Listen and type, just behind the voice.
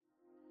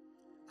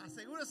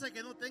asegúrese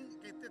que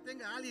usted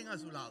tenga a alguien a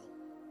su lado.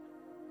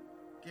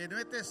 Que no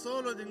esté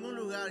solo en ningún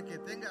lugar, que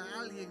tenga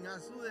a alguien a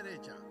su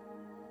derecha.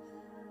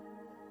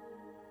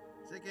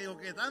 Así que los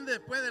que están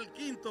después del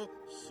quinto,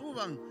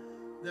 suban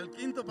del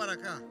quinto para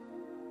acá.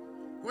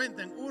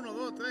 Cuenten 1,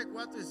 2, 3,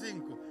 4 y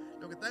 5.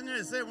 Los que están en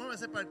el C,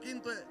 muévanse para el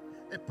quinto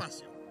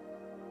espacio.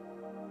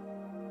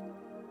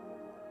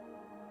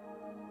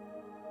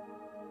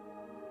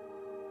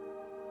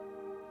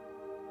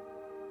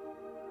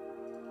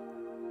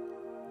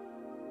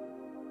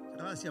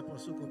 Gracias por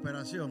su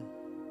cooperación.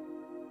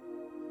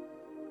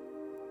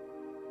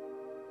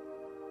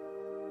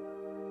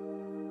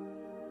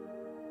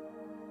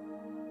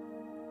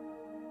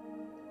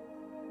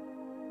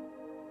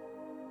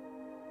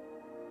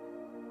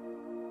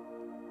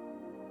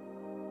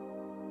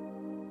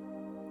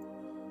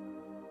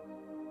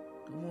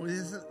 Como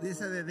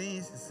dice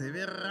Denise, se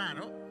ve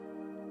raro.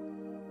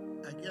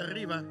 Aquí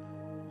arriba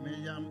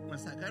me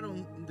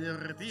sacaron de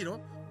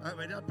retiro a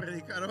venir a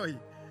predicar hoy.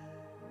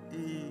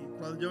 Y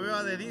cuando yo veo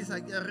a Denise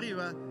aquí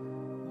arriba,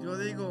 yo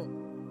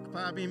digo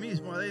para mí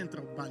mismo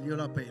adentro, valió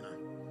la pena.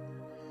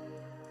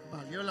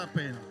 Valió la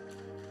pena.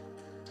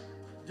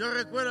 Yo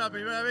recuerdo la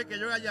primera vez que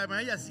yo la llamé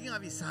a ella sin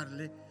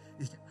avisarle.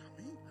 Dice,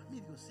 a mí,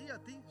 digo, sí, a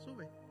ti,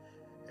 sube.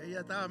 Ella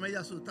estaba medio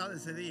asustada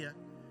ese día.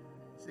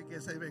 Así que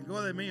se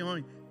vengó de mí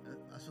hoy.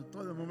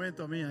 Asustó de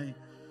momento a mí ahí.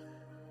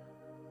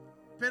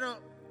 Pero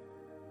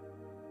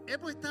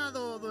hemos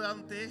estado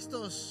durante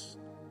estos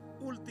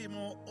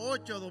últimos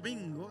 8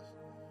 domingos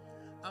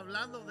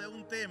hablando de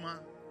un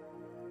tema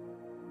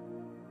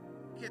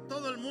que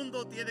todo el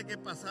mundo tiene que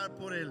pasar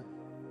por él.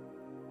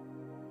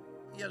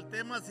 Y el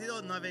tema ha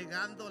sido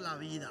navegando la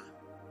vida.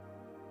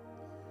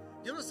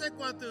 Yo no sé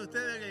cuántos de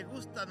ustedes les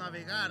gusta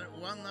navegar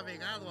o han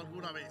navegado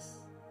alguna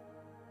vez.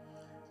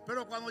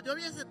 Pero cuando yo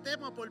vi ese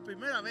tema por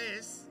primera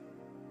vez,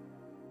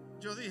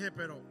 yo dije,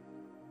 pero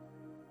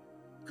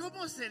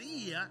 ¿cómo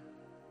sería?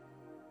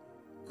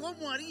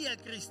 ¿Cómo haría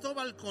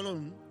Cristóbal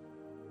Colón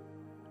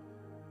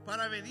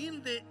para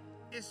venir de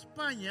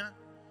España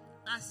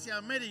hacia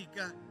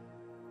América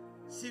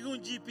sin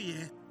un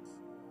GPS?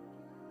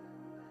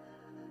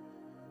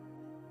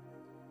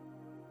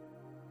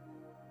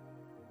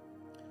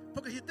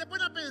 Porque si usted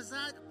pone a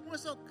pensar cómo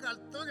esos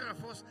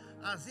cartógrafos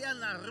hacían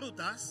las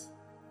rutas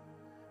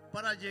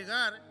para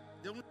llegar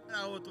de un lugar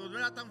a otro, no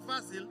era tan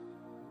fácil.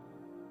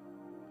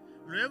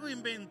 Luego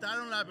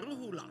inventaron la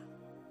brújula.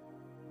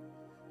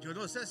 Yo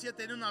no sé si él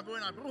tenía una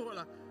buena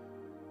brújula,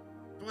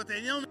 porque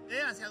tenía una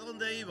idea hacia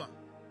dónde iba.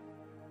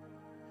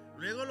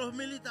 Luego los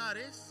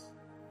militares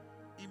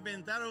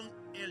inventaron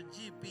el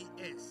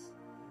GPS,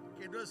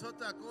 que no es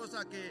otra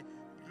cosa que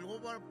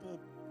Global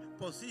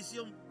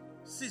Position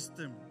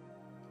System,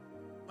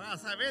 para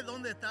saber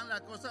dónde están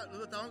las cosas,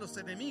 dónde estaban los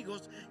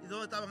enemigos y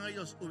dónde estaban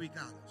ellos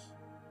ubicados.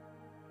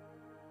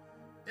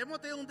 Hemos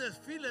tenido un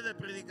desfile de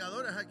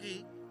predicadores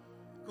aquí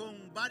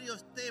con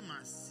varios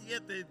temas,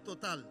 7 en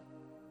total.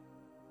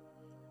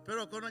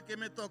 Pero con el que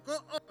me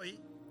tocó hoy,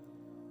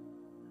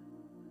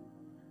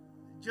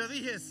 yo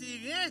dije,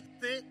 sin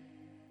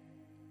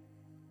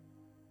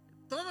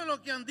todo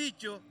lo que han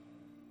dicho,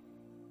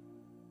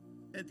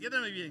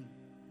 entiéndeme bien,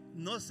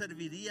 no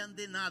servirían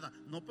de nada,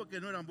 no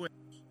porque no eran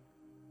buenos.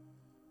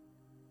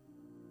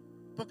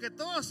 Porque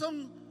todos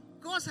son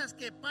cosas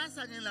que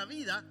pasan en la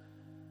vida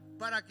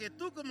para que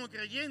tú como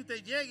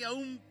creyente llegue a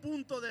un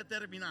punto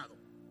determinado.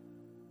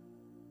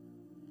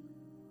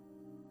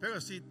 Pero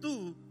si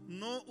tú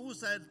no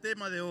usas el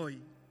tema de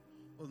hoy,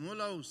 o no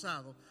lo has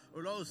usado,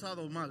 o lo has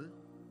usado mal,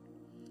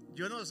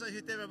 yo no sé si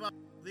usted me va a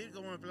aplaudir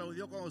como me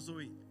aplaudió cuando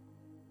subí.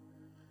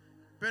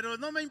 Pero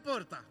no me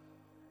importa,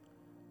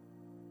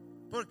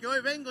 porque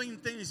hoy vengo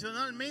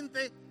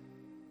intencionalmente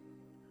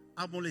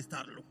a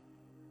molestarlo.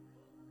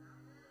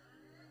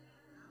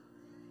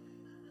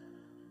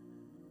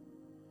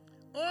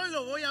 Hoy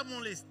lo voy a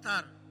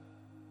molestar,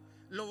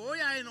 lo voy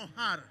a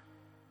enojar,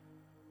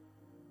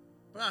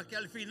 para que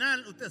al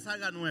final usted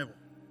salga nuevo.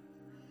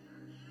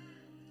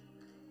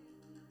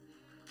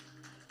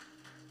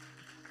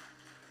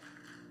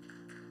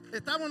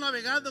 Estamos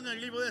navegando en el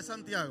libro de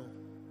Santiago.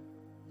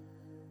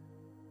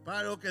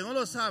 Para los que no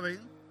lo saben,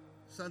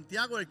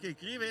 Santiago, el que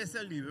escribe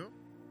ese libro,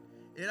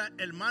 era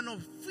hermano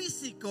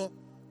físico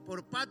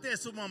por parte de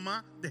su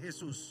mamá de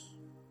Jesús.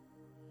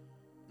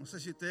 No sé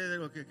si ustedes de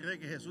los que creen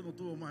que Jesús no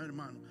tuvo más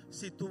hermanos.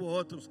 Sí tuvo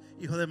otros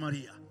hijos de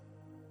María.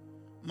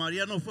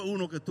 María no fue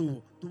uno que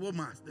tuvo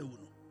más de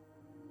uno.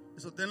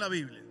 Eso está en la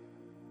Biblia.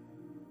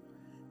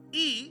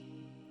 Y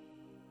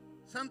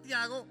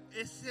Santiago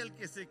es el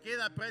que se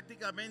queda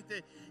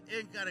prácticamente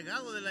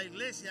encargado de la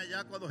iglesia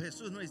ya cuando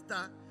Jesús no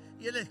está.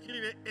 Y él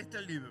escribe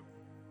este libro.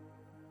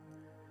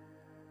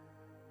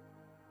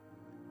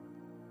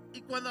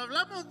 Y cuando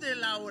hablamos de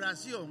la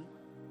oración,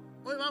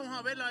 hoy vamos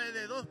a verla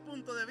desde 2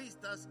 puntos de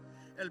vista.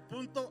 El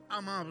punto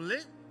amable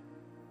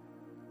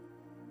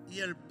y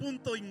el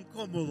punto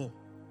incómodo.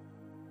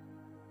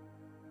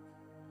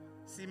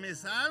 Si me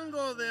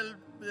salgo del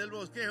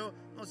bosquejo,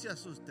 no se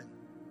asusten.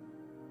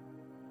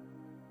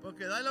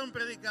 Porque darle a un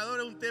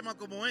predicador un tema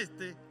como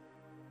este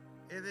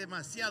es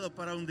demasiado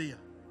para un día.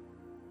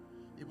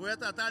 Y voy a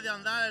tratar de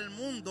andar el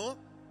mundo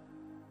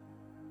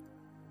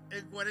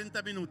en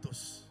 40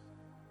 minutos.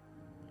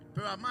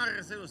 Pero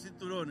amárrese los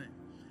cinturones.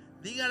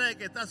 Dígale al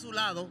que está a su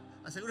lado,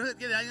 asegúrese que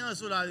tiene años a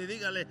su lado y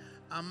dígale,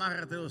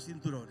 amárrate los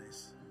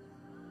cinturones.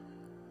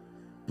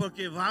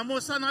 Porque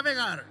vamos a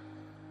navegar.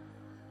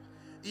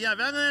 Y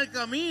habrán en el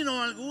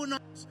camino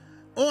algunas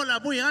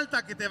olas muy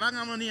altas que te van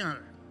a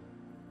manejar.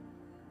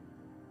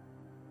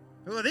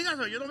 Pero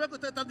díganlo, yo no veo que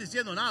ustedes están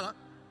diciendo nada.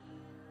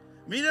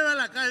 Mírenme a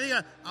la cara y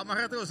digan,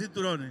 amárrate los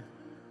cinturones.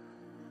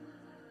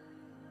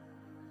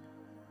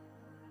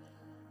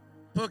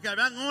 Porque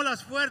habrán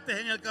olas fuertes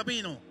en el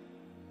camino.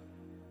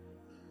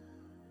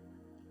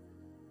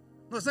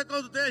 No sé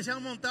cuando ustedes se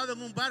han montado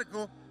en un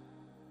barco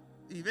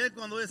y ven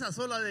cuando esas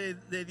olas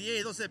de 10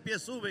 y 12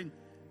 pies suben,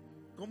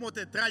 cómo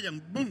te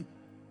trayan. ¡Bum!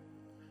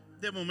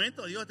 De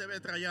momento Dios te va a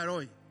trayar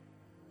hoy.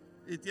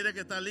 Y tienes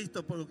que estar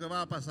listo por lo que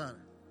va a pasar.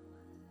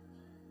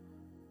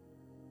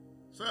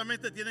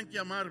 Solamente tienen que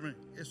amarme.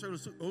 Eso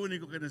es lo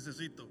único que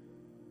necesito.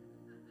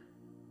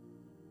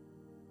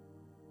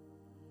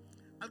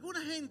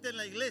 Alguna gente en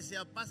la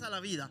iglesia pasa la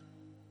vida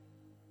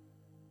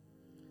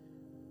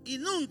y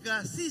nunca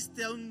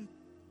asiste a un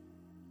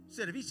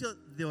servicio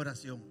de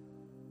oración.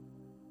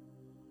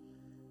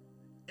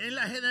 En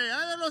la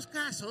generalidad de los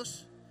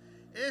casos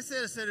es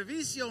el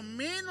servicio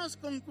menos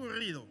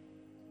concurrido.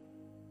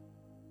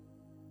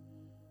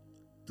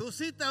 Tú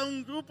citas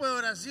un grupo de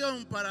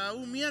oración para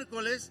un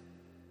miércoles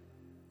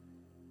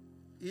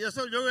y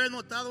eso yo lo he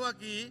notado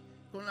aquí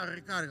con la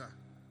recarga.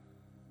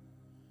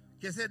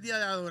 Que es el día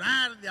de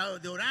adorar,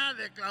 de orar,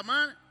 de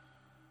clamar.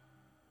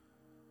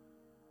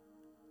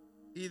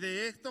 Y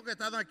de estos que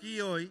están aquí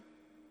hoy,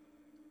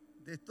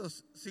 de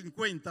estos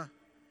 50,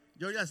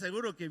 yo le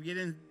aseguro que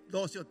vienen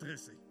 12 o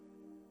 13.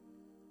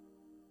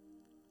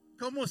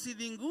 Como si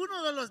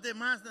ninguno de los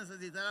demás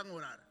necesitaran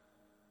orar.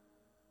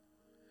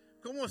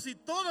 Como si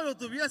todos lo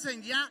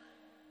tuviesen ya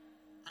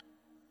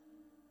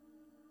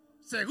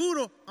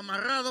seguro,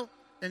 amarrado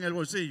en el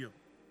bolsillo.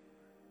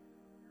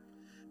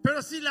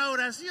 Pero si la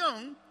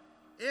oración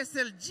es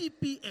el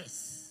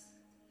GPS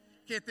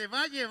que te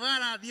va a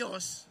llevar a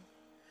Dios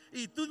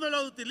y tú no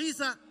lo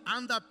utilizas,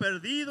 anda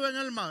perdido en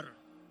el mar.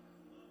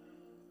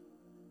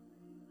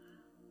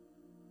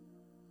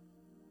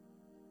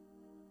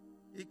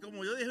 Y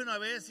como yo dije una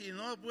vez, si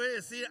no puede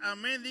decir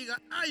amén,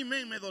 diga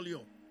amén, me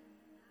dolió.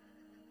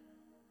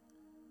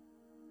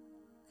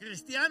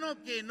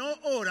 Cristiano que no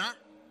ora,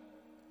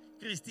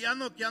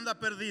 cristiano que anda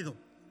perdido.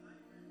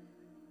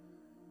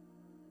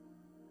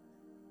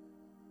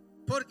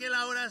 Porque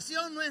la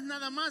oración no es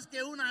nada más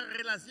que una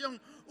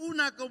relación,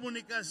 una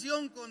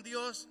comunicación con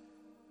Dios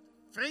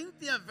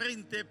frente a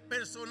frente,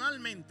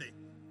 personalmente.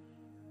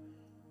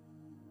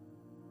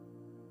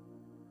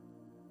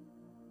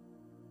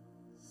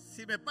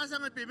 Si me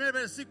pasan el primer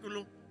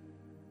versículo,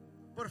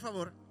 por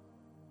favor.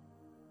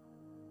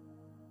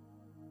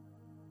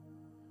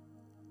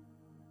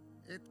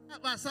 Está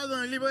basado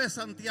en el libro de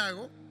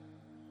Santiago,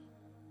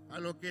 a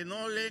los que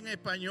no leen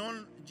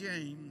español,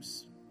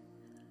 James.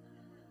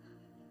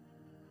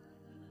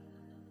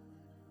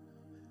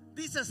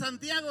 Dice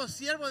Santiago,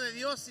 siervo de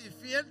Dios y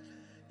fiel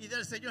y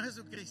del Señor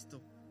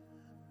Jesucristo,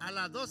 a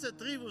las 12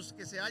 tribus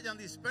que se hallan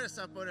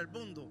dispersas por el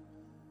mundo.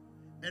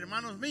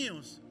 Hermanos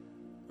míos,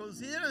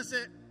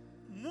 considérense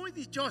muy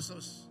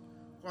dichosos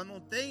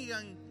cuando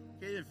tengan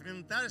que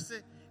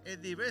enfrentarse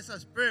en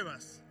diversas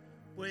pruebas,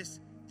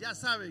 pues ya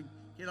saben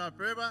que la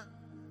prueba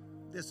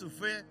de su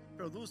fe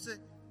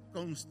produce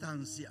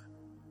constancia.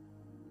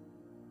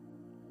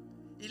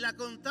 Y la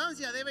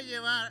constancia debe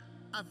llevar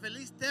a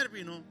feliz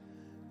término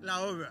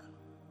la obra,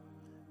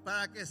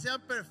 para que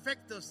sean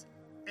perfectos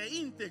e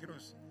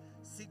íntegros,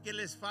 sin que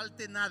les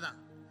falte nada.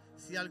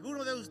 Si a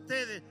alguno de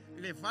ustedes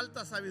le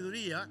falta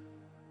sabiduría,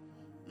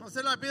 no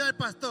se la pida al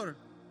pastor,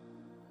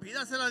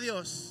 pídasela a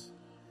Dios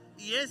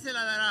y Él se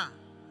la dará,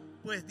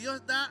 pues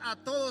Dios da a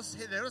todos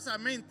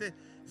generosamente,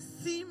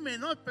 sin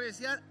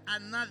menospreciar a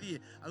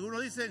nadie.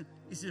 Algunos dicen,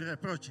 y sin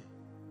reproche.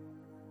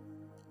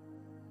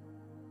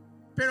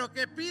 Pero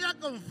que pida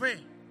con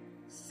fe,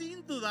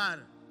 sin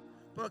dudar,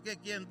 porque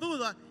quien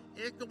duda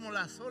es como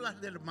las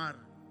olas del mar,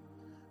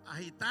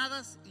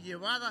 agitadas y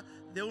llevadas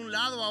de un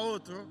lado a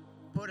otro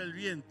por el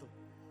viento.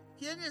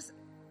 Quien es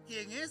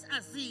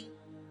así,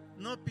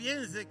 no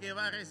piense que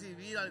va a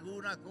recibir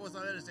alguna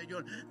cosa del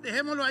Señor.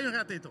 Dejémoslo ahí un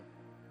ratito.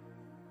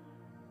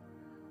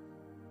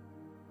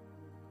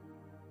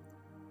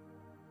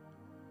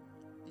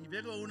 Y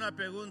vengo una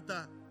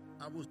pregunta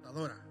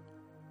abusadora.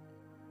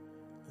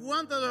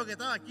 ¿Cuántos de los que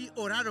están aquí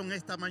oraron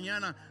esta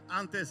mañana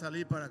antes de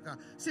salir para acá?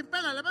 Sin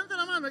pena, levante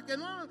la mano, el que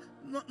no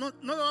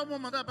lo vamos a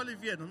mandar para el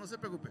infierno, no se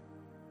preocupe.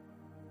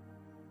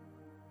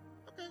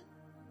 Ok.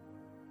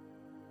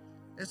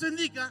 Eso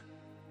indica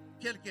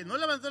que el que no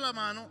levantó la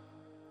mano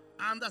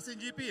anda sin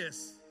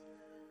GPS.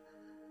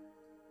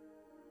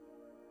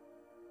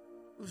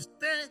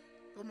 Usted,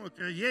 como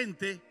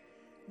creyente,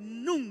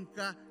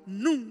 nunca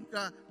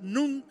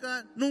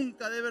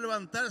debe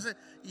levantarse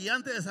y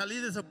antes de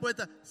salir de esa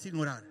puerta sin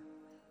orar.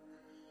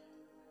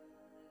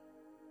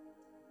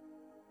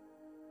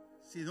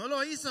 Si no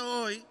lo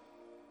hizo hoy,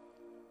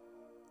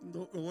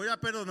 lo voy a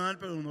perdonar,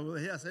 pero no lo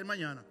dejé hacer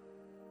mañana.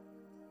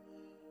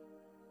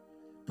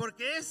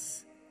 Porque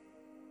es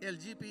el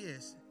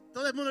GPS.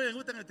 Todo el mundo le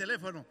gusta en el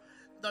teléfono.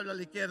 Doble a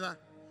la izquierda,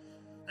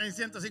 en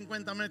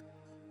 150 metros,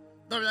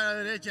 doble a la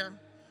derecha,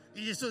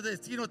 y su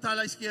destino está a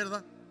la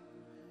izquierda.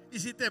 Y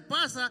si te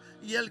pasa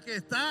y el que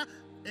está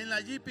en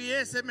la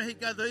GPS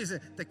mexicano dice,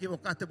 te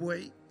equivocaste,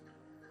 güey.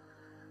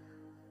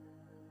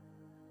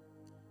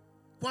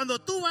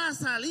 Cuando tú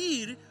vas a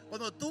salir,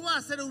 cuando tú vas a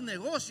hacer un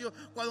negocio,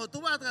 cuando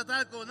tú vas a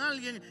tratar con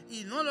alguien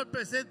y no lo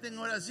presentes en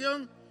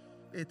oración,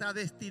 está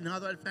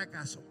destinado al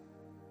fracaso.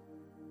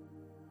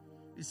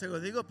 Y se lo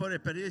digo por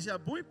experiencia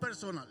muy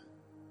personal.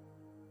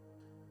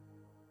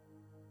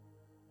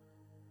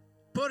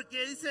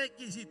 Porque dice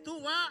que si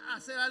tú vas a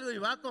hacer algo y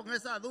vas con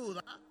esa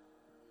duda,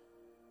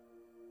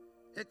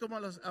 es como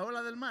a la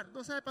ola del mar,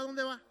 no sabe para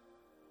dónde va.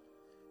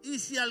 Y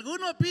si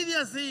alguno pide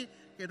así,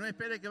 que no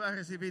espere que va a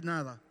recibir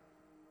nada.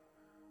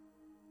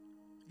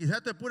 Quizás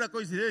esto es pura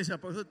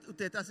coincidencia, por eso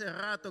usted está hace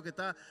rato que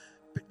está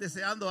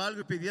deseando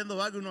algo y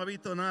pidiendo algo y no ha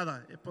visto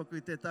nada. Es porque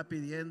usted está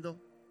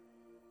pidiendo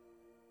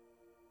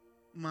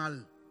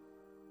mal.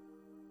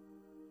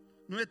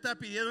 No está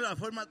pidiendo de la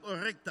forma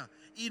correcta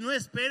y no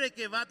espere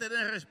que va a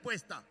tener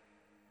respuesta.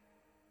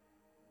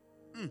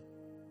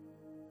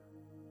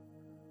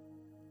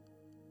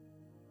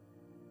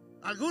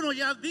 Algunos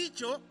ya han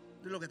dicho,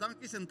 de los que están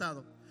aquí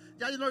sentados,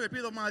 ya yo no le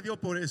pido más a Dios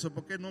por eso,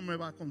 porque no me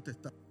va a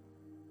contestar.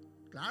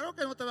 Claro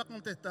que no te va a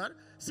contestar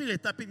si le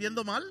está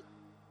pidiendo mal.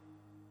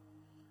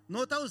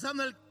 No está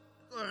usando el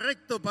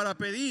correcto para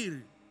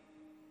pedir.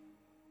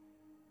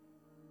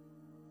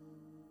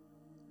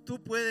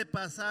 Tú puedes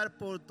pasar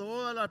por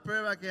todas las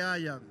pruebas que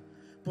hayan,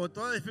 por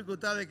todas las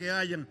dificultades que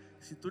hayan.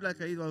 Si tú le has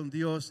caído a un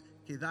Dios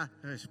que da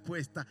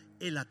respuesta,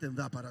 Él la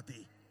tendrá para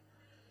ti.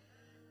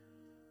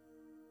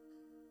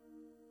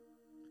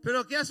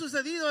 Pero ¿qué ha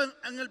sucedido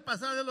en el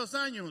pasar de los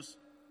años?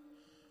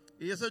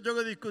 Y eso yo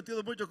he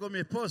discutido mucho con mi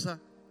esposa.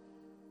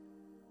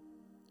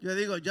 Yo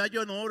digo, ya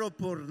yo no oro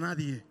por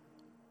nadie.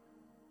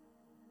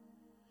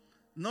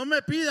 No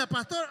me pida,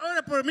 pastor,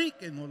 ore por mí,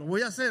 que no lo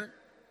voy a hacer.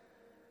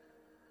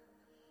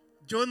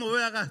 Yo no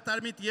voy a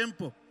gastar mi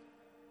tiempo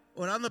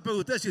orando por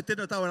usted si usted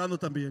no está orando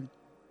también.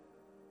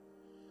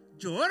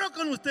 Yo oro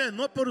con usted,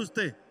 no por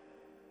usted.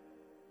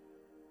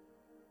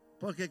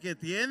 Porque el que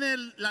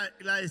tiene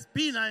la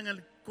espina en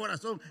el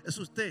corazón es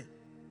usted.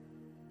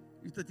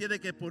 Y usted tiene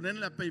que poner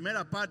en la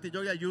primera parte y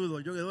yo le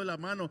ayudo, yo le doy la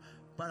mano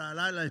para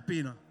alar la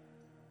espina.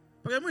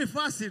 Porque es muy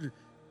fácil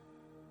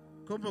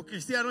como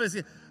cristiano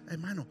decir,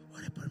 hermano,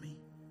 ore por mí,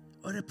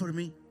 ore por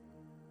mí.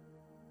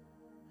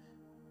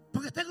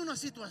 Porque tengo una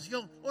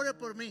situación, ore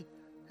por mí.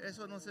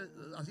 Eso no se,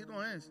 así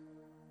no es.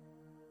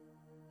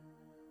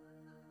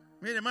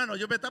 Mire, hermano,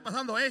 yo me está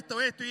pasando esto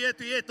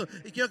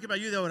y quiero que me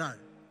ayude a orar.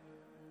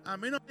 A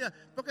mí no me diga,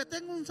 porque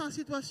tengo una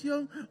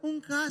situación,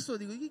 un caso.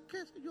 Digo, ¿y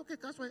qué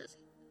caso es ese?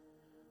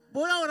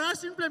 Voy a orar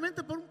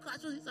simplemente por un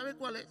caso sin saber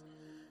cuál es.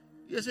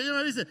 Y el Señor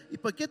me dice, ¿y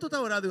por qué tú estás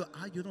orando?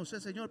 Digo, yo no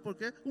sé, Señor, ¿por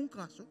qué? Un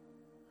caso.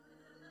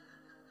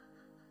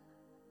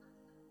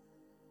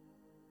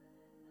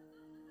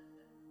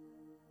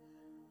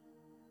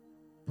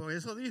 Por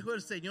eso dijo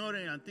el Señor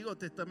en el Antiguo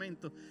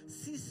Testamento,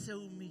 si se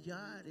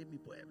humillare mi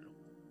pueblo.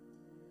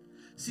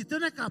 Si usted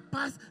no es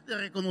capaz de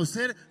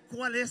reconocer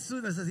cuál es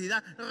su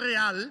necesidad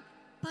real,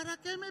 ¿para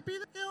qué me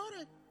pide que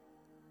ore?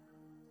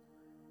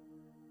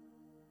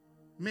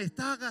 Me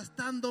está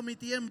gastando mi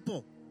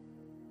tiempo.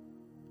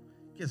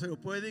 Que se lo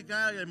puede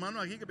dedicar al hermano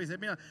aquí que me dice,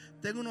 mira,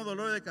 tengo unos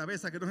dolores de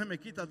cabeza que no se me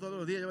quitan todos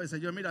los días. Yo le digo,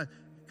 Señor, mira,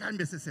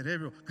 cambia ese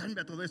cerebro,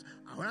 cambia todo eso.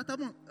 Ahora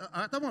estamos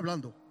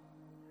hablando.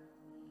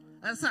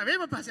 Ahora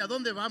sabemos hacia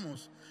dónde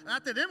vamos.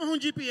 Ahora tenemos un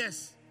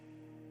GPS.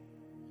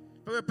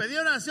 Pero pedir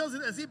oración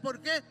sin decir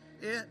por qué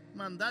es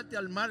mandarte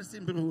al mar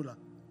sin brújula.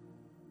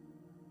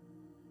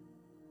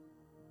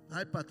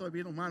 Ay, pastor,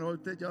 vino mal.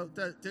 Usted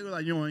lo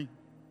dañó ahí.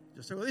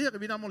 Yo se lo dije que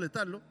vine a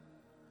molestarlo.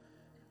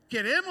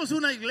 Queremos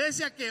una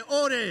iglesia que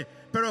ore,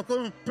 pero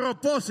con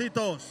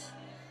propósitos.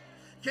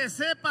 Que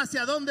sepa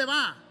hacia dónde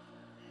va.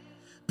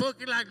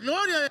 Porque la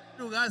gloria del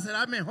lugar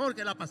será mejor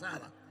que la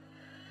pasada.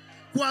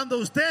 Cuando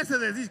usted se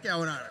dedique a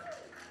orar.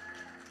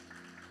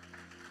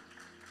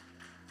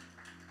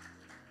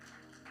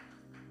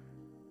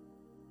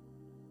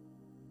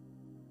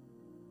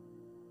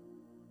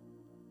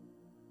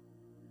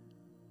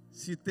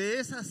 Si usted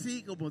es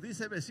así, como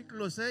dice el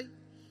versículo 6,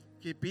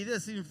 que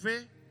pide sin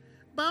fe,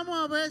 vamos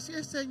a ver si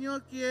el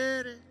Señor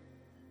quiere.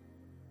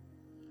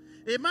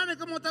 Hermano,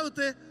 ¿cómo está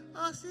usted?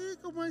 Así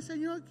como el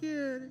Señor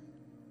quiere.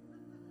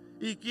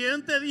 ¿Y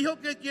quién te dijo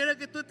que quiere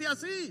que tú estés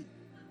así?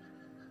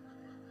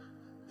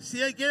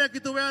 Si Él quiere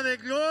que tú veas de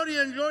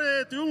gloria en gloria,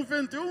 de triunfo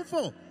en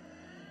triunfo.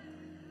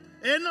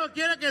 Él no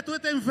quiere que tú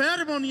estés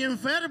enfermo ni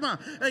enferma.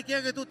 Él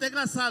quiere que tú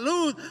tengas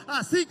salud,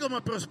 así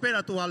como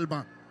prospera tu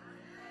alma.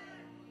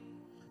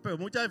 Pero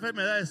muchas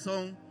enfermedades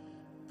son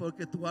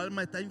porque tu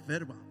alma está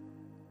enferma.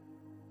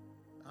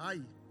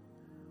 Ay.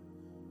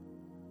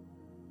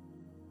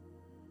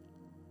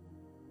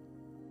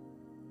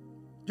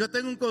 Yo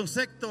tengo un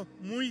concepto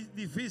muy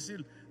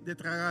difícil de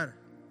tragar.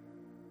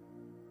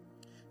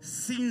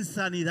 Sin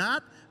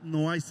sanidad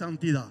no hay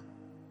santidad.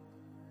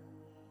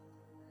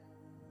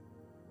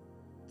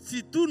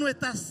 Si tú no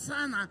estás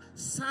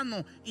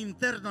sano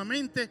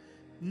internamente,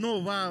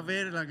 no va a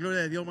haber la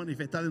gloria de Dios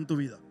manifestada en tu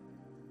vida.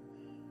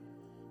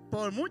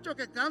 Por mucho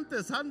que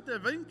cantes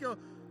antes, ven que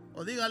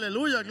o diga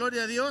aleluya,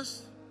 gloria a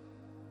Dios.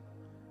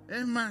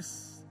 Es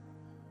más,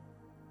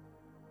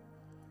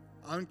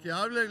 aunque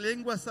hable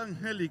lenguas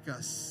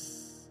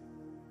angélicas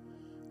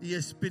y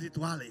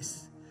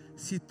espirituales,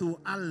 si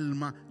tu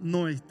alma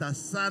no está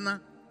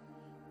sana,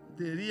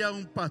 diría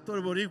un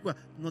pastor boricua,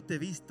 no te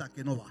vista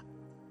que no va.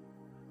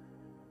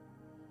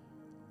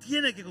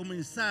 Tiene que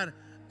comenzar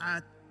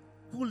a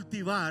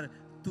cultivar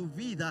tu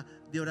vida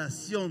de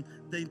oración,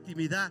 de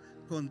intimidad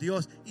con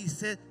Dios y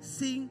ser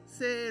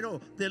sincero.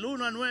 Del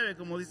 1 al 9,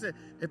 como dice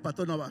el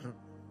pastor Navarro.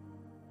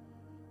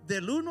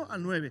 Del 1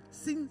 al 9,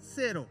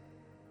 sincero.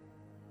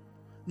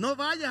 No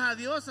vayas a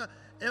Dios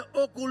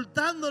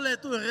ocultándole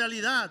tu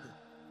realidad.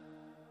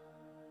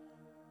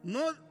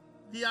 No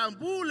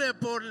deambule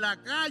por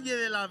la calle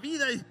de la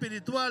vida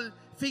espiritual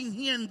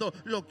fingiendo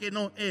lo que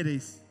no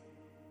eres.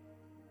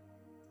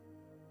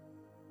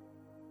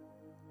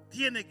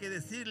 Tiene que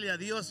decirle a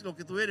Dios lo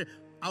que tú eres,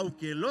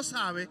 aunque Él lo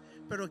sabe,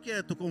 pero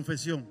quiere tu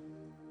confesión.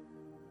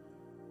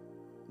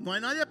 No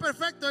hay nadie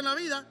perfecto en la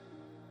vida,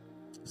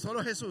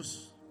 solo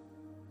Jesús.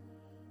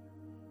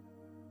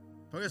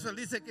 Por eso Él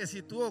dice que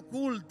si tú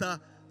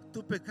ocultas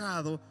tu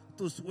pecado,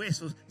 tus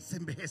huesos se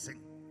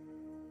envejecen.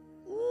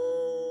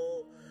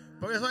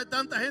 Por eso hay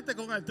tanta gente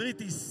con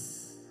artritis.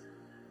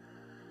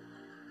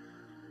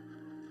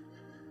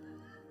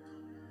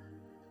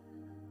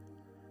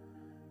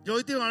 Yo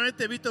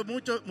últimamente he visto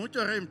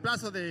muchos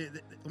reemplazos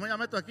 ¿cómo se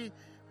llama esto aquí?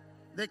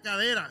 De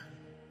cadera.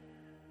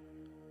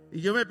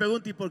 Y yo me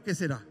pregunto, ¿y por qué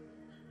será?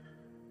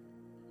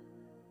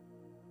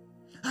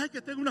 Ay,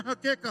 que tengo una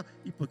jaqueca.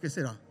 ¿Y por qué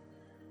será?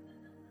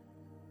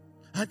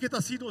 Ay, que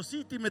esta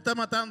sinusitis me está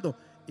matando.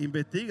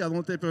 Investiga dónde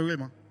está el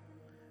problema.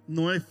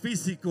 No es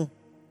físico,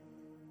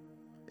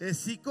 es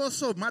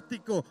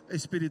psicosomático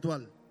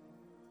espiritual.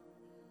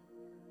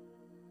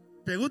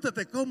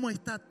 Pregúntate cómo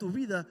está tu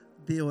vida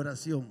de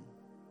oración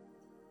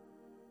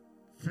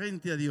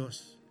frente a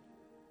Dios.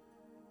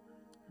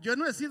 Yo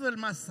no he sido el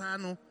más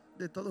sano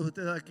de todos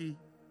ustedes aquí,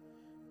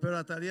 pero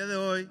hasta el día de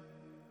hoy,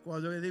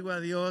 cuando le digo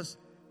a Dios,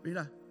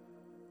 mira,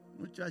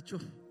 muchacho,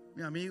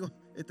 mi amigo,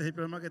 este es el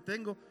problema que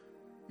tengo,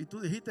 y tú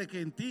dijiste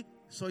que en ti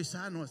soy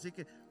sano, así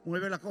que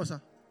mueve la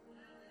cosa.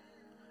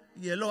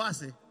 Y Él lo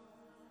hace.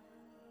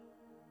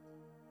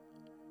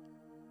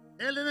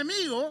 El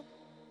enemigo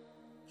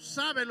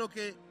sabe lo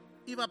que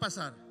iba a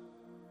pasar.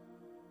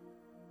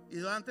 Y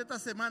durante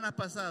estas semanas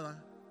pasadas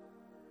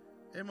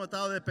hemos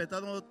estado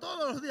despertando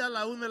todos los días a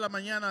las 1 de la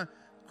mañana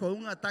con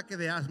un ataque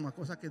de asma,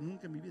 cosa que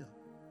nunca en mi vida.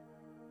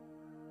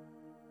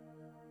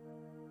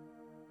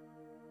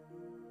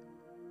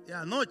 Y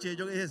anoche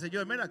yo le dije,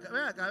 Señor, mira,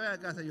 ven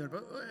acá, Señor.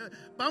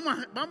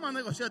 Vamos a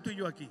negociar tú y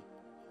yo aquí.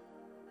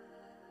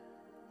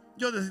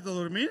 Yo necesito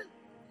dormir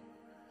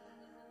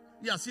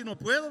y así no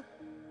puedo.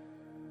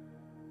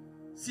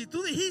 Si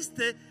tú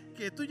dijiste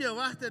que tú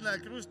llevaste en la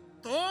cruz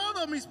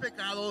todos mis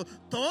pecados,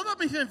 todas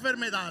mis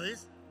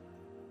enfermedades,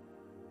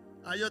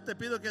 yo te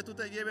pido que tú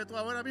te lleves tú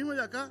ahora mismo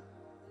de acá.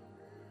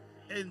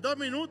 En 2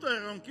 minutos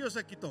el ronquido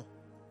se quitó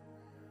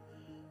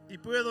y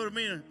pude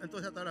dormir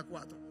entonces hasta las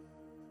 4.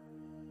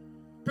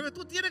 Pero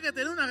tú tienes que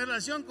tener una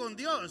relación con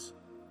Dios.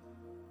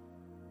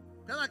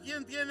 Cada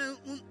quien tiene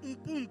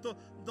un punto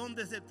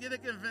donde se tiene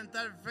que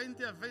enfrentar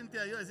frente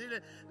a Dios,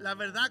 decirle la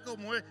verdad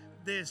como es,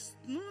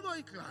 desnudo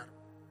y claro.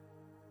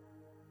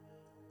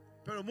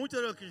 Pero muchos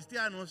de los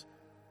cristianos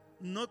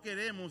no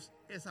queremos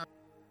esa.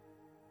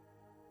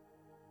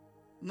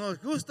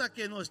 Nos gusta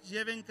que nos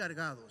lleven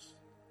cargados.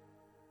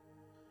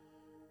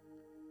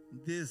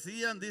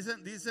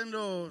 Dicen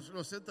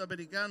los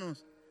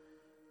centroamericanos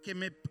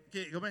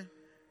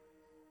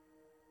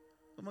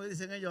 ¿cómo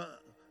dicen ellos?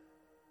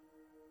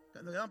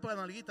 Cuando le dan por la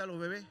nalguita a los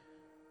bebés,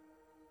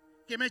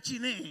 que me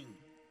chineen.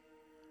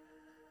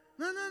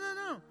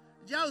 No.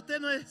 Ya usted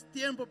no es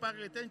tiempo para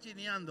que le estén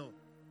chineando.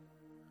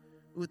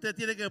 Usted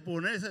tiene que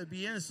ponerse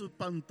bien sus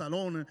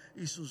pantalones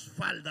y sus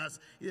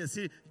faldas y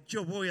decir,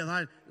 yo voy a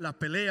dar la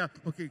pelea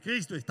porque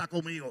Cristo está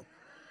conmigo.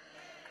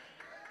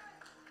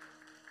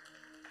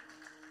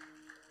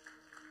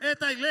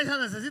 Esta iglesia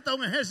necesita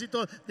un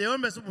ejército de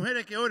hombres y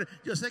mujeres que oren.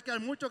 Yo sé que hay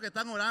muchos que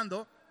están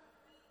orando,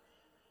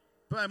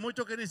 pero hay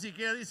muchos que ni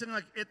siquiera dicen,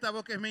 esta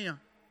boca es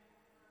mía.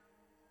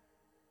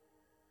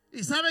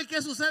 ¿Y saben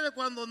qué sucede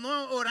cuando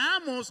no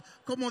oramos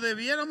como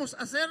debiéramos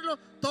hacerlo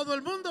todo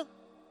el mundo?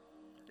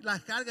 La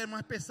carga es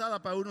más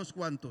pesada para unos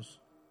cuantos.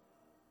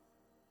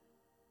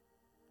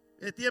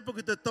 Es tiempo que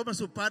usted tome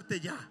su parte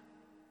ya.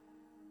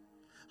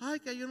 Ay,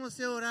 que yo no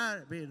sé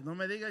orar. Ver, no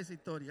me diga esa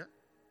historia.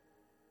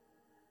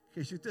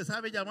 Que si usted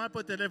sabe llamar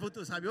por teléfono,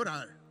 usted sabe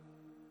orar.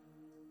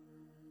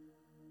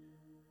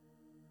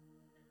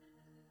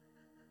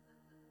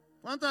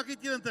 ¿Cuántos aquí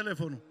tienen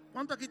teléfono?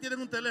 ¿Cuántos aquí tienen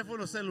un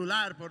teléfono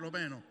celular por lo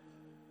menos?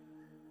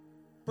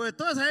 Pues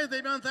toda esa gente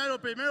iban a estar los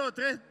primeros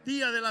 3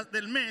 días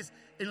del mes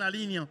en la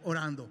línea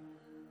orando.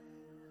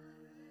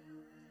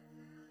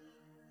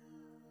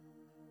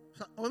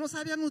 ¿O no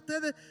sabían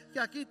ustedes que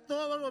aquí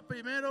todos los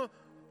primeros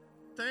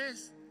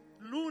 3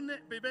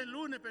 lunes, primer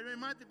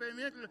martes, primer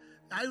miércoles,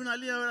 hay una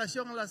línea de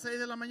oración a las 6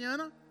 de la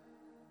mañana?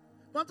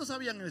 ¿Cuántos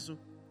sabían eso?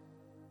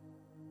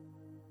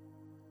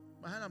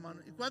 Baja la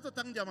mano. ¿Y cuántos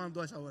están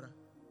llamando a esa hora?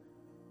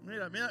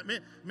 Mira.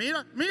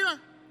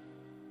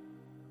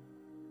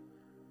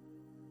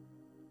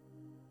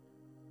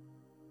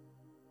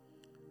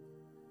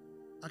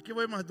 Aquí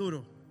voy más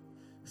duro.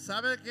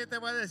 ¿Sabe qué te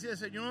va a decir el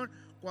Señor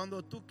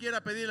cuando tú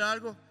quieras pedirle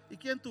algo? ¿Y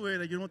quién tú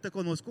eres? Yo no te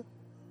conozco.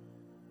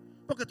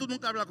 Porque tú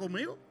nunca hablas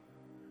conmigo.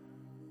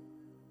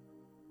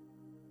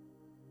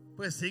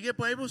 Pues sigue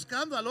por ahí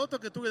buscando al otro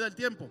que tú le da el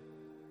tiempo.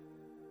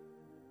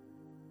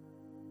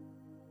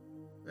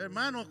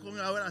 Hermanos, con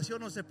la oración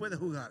no se puede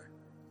jugar.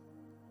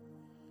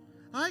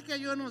 Ay, que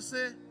yo no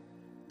sé.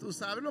 Tú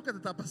sabes lo que te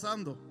está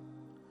pasando.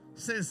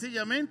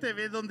 Sencillamente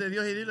ve donde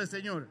Dios y dile: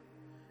 Señor,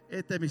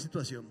 esta es mi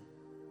situación.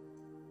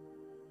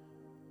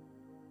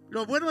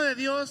 Lo bueno de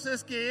Dios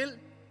es que Él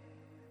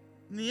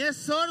ni es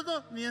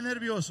sordo ni es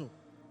nervioso.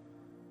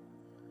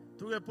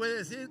 Tú le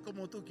puedes decir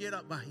como tú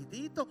quieras,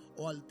 bajitito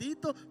o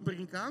altito,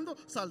 brincando,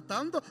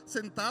 saltando,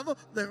 sentado,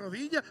 de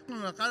rodillas,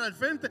 con la cara al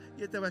frente,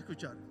 y Él te va a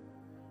escuchar.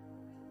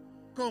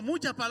 Con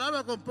muchas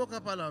palabras, con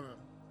pocas palabras.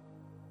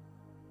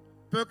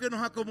 Pero que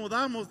nos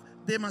acomodamos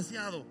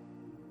demasiado.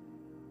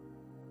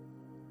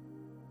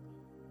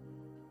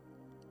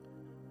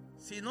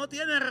 Si no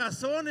tienes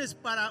razones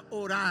para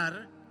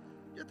orar,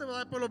 yo te voy a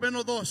dar por lo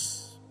menos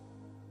 2.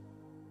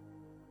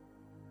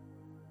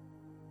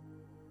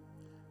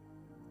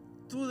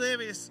 Tú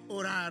debes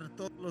orar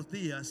todos los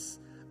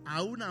días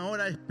a una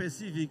hora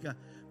específica,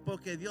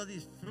 porque Dios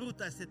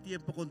disfruta ese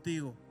tiempo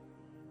contigo.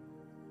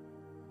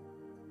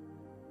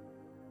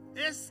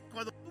 Es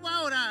cuando tú vas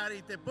a orar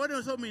y te pones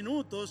esos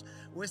minutos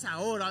o esa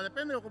hora,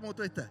 depende de cómo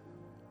tú estás.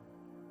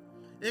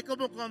 Es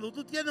como cuando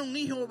tú tienes un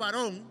hijo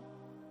varón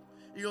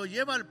y lo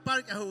llevas al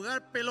parque a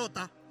jugar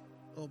pelota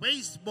o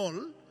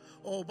béisbol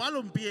o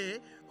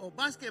balompié o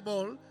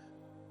básquetbol,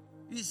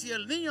 y si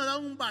el niño da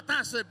un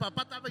batazo, el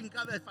papá está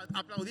brincando,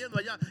 aplaudiendo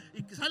allá,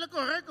 y sale a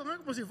correr con él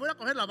como si fuera a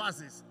coger las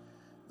bases.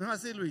 ¿No es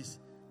así, Luis?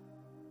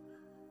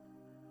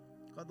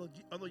 Cuando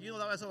Gino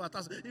daba esos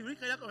batazos y Luis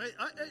quería correr,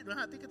 no es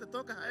a ti que te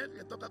toca, a él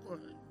que toca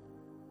correr.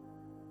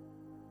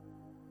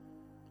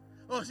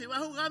 O si va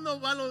jugando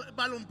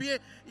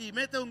balompié y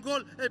mete un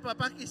gol, el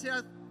papá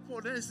quisiera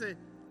ponerse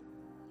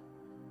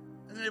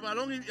en el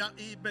balón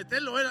y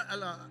meterlo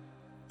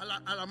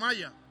a la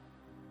malla.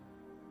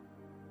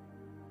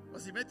 O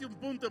si mete un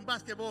punto en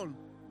básquetbol,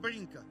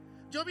 brinca.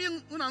 Yo vi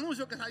un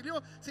anuncio que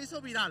salió, se hizo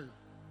viral,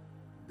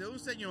 de un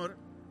señor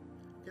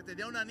que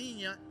tenía una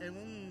niña en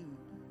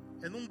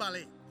un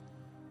ballet.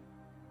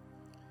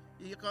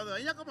 Y cuando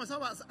ella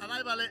comenzó a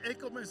dar ballet, él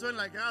comenzó en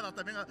la grada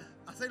también a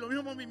hacer los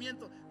mismos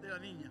movimientos de la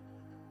niña.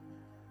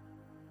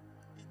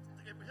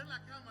 Y empezó en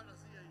la cámara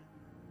así ahí.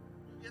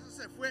 Y eso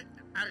se fue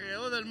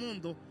alrededor del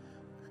mundo.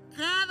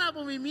 Cada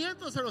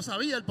movimiento se lo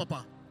sabía el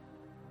papá.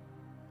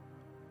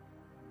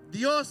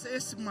 Dios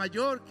es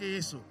mayor que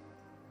eso.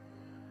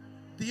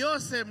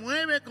 Dios se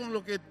mueve con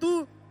lo que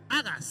tú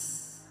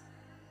hagas.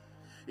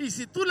 Y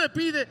si tú le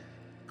pides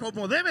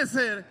como debe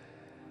ser,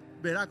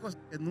 verás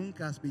cosas que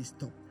nunca has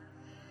visto.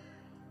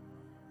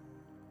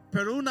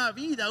 Pero una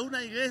vida,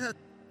 una iglesia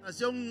sin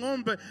oración, un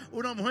hombre,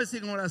 una mujer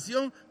sin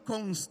oración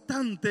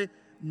constante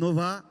no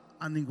va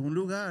a ningún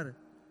lugar.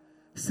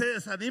 Se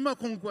desanima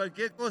con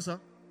cualquier cosa.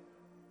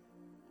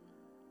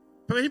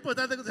 Pero es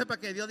importante que sepas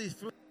que Dios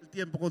disfruta el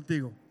tiempo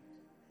contigo.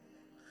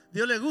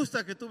 Dios le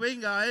gusta que tú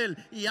vengas a Él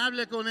y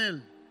hable con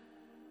Él.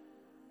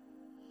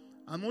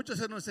 A muchos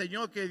se nos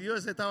enseñó que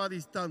Dios estaba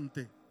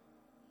distante,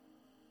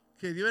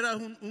 que Dios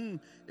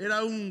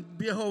era un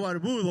viejo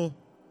barbudo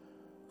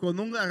con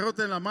un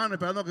garrote en la mano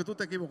esperando que tú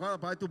te equivocaras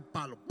para darte un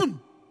palo.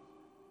 ¡Pum!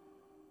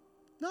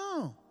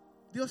 No,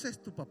 Dios es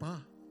tu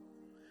papá.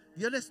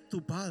 Dios es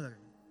tu padre.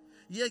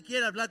 Y Él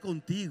quiere hablar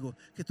contigo,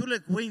 que tú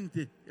le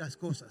cuentes las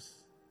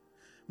cosas.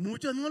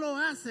 Muchos no lo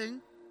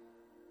hacen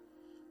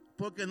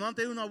porque no han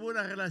tenido una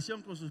buena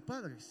relación con sus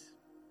padres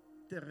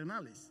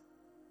terrenales.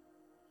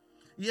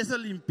 Y eso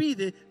le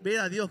impide ver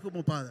a Dios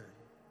como padre.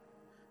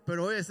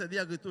 Pero hoy es el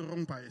día que tú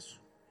rompas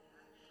eso.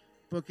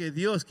 Porque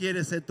Dios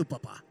quiere ser tu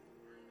papá.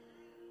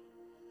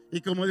 Y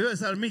como dijo el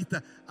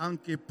salmista,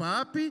 aunque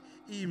papi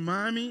y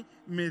mami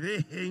me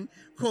dejen,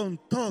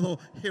 con todo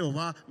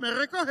Jehová me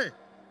recoge.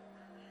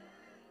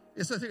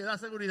 Eso sí que da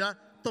seguridad,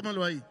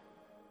 tómalo ahí.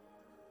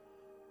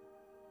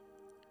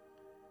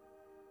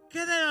 ¿Qué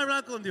debe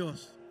hablar con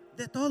Dios?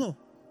 De todo.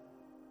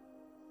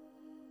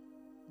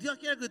 Dios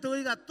quiere que tú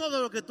digas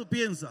todo lo que tú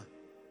piensas.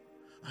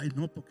 Ay,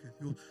 no, porque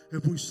Dios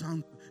es muy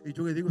santo y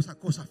yo le digo esas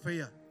cosas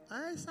feas.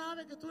 Él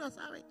sabe que tú la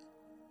sabes.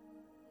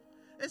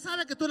 Él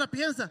sabe que tú la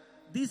piensas.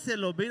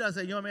 Díselo, mira,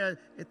 Señor, mira,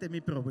 este es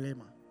mi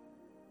problema.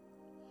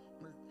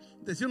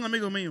 Decía un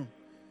amigo mío,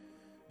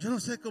 yo no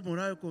sé cómo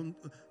orar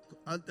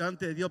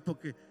ante Dios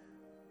porque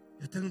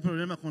Yo tengo un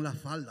problema con las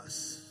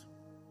faldas.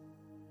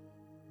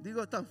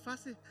 Digo, ¿tan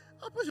fácil?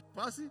 Pues es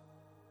fácil.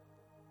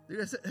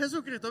 Digo,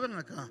 Jesucristo, ven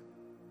acá.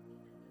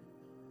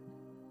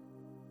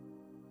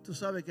 Tú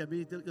sabes que a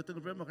mí yo tengo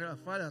un problema con las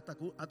faldas.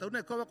 Hasta una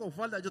escoba con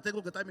falda yo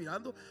tengo que estar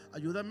mirando.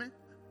 Ayúdame.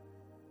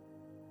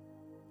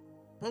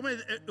 Ponme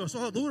los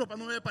ojos duros para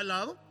no ver para el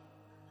lado.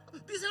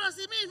 Díselo a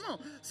sí mismo,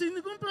 sin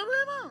ningún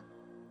problema.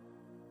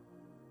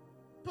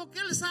 Porque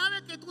Él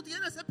sabe que tú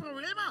tienes ese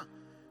problema.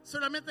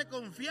 Solamente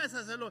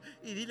confiésaselo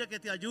y dile que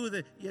te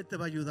ayude y Él te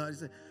va a ayudar.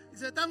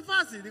 Dice, ¿tan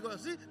fácil? Digo,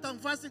 sí, tan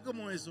fácil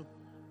como eso.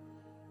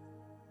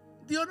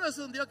 Dios no es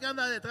un Dios que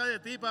anda detrás de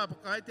ti para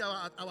caerte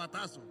a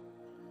batazo.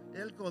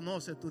 Él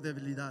conoce tus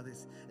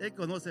debilidades. Él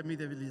conoce mis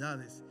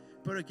debilidades.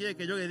 Pero Él quiere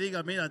que yo le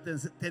diga, mira,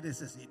 te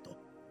necesito.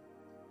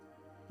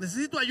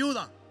 Necesito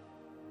ayuda.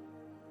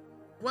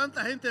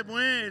 ¿Cuánta gente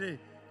muere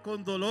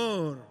con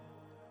dolor,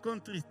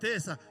 con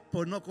tristeza,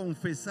 por no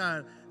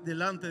confesar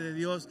delante de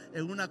Dios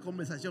en una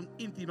conversación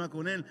íntima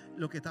con Él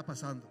lo que está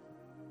pasando?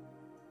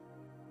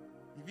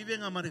 Y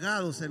viven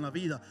amargados en la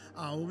vida,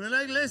 aún en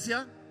la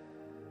iglesia,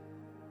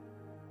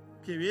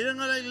 que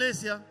vienen a la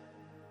iglesia,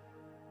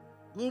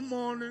 good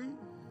morning,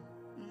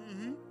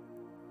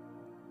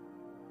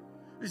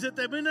 y se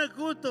termina el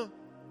culto,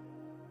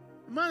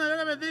 hermana, Dios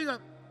le bendiga,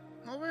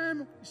 nos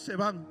vemos, y se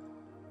van.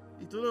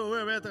 Y tú lo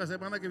vas a ver hasta la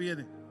semana que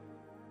viene,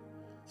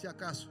 si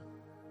acaso.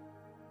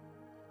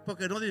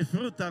 Porque no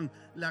disfrutan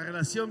la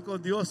relación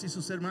con Dios y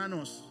sus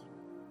hermanos.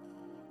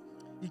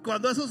 Y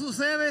cuando eso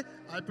sucede,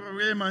 hay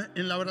problemas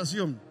en la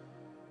oración.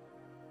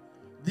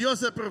 Dios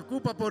se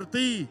preocupa por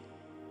ti.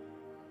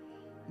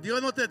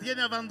 Dios no te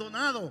tiene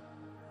abandonado.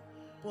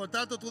 Por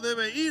tanto, tú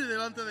debes ir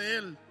delante de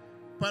Él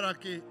para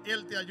que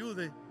Él te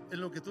ayude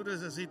en lo que tú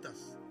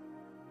necesitas.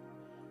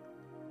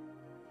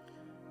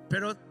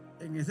 Pero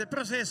en ese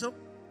proceso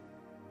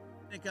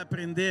tienes que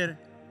aprender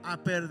a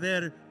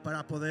perder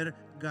para poder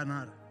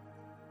ganar.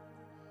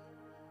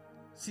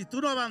 Si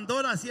tú no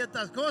abandonas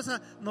ciertas cosas,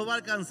 no va a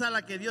alcanzar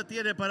la que Dios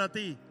tiene para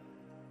ti.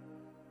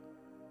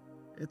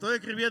 Estoy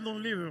escribiendo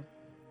un libro.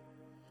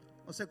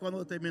 No sé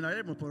cuándo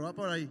terminaremos, pero va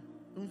por ahí.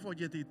 Un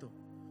folletito.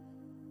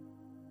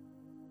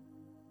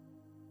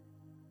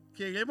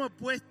 Que le hemos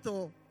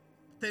puesto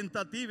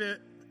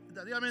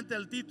tentativamente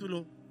al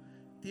título: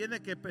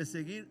 tiene que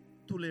perseguir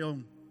tu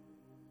león.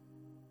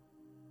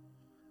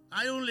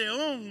 Hay un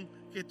león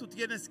que tú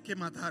tienes que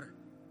matar.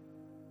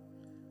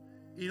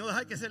 Y no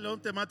dejar que ese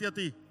león te mate a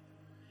ti.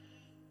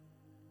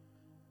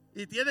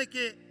 Y tienes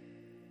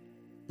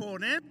que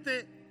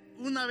ponerte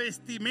una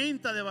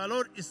vestimenta de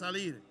valor y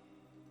salir.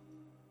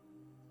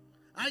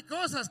 Hay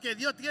cosas que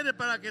Dios tiene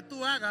para que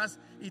tú hagas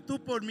y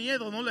tú por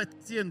miedo no lo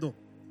estás haciendo.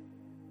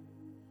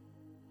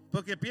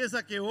 Porque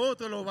piensas que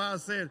otro lo va a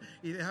hacer.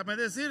 Y déjame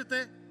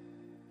decirte,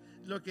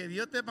 lo que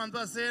Dios te mandó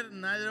a hacer,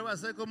 nadie lo va a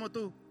hacer como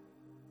tú.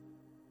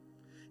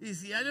 Y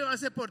si alguien lo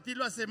hace por ti,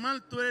 lo hace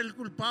mal, tú eres el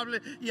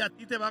culpable y a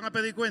ti te van a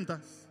pedir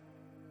cuentas.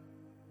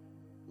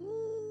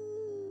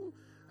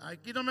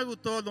 Aquí no me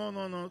gustó,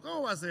 no.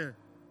 ¿Cómo va a ser?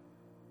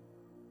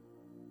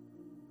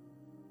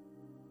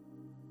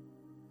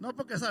 No,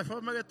 porque esa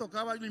forma que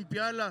tocaba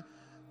limpiarla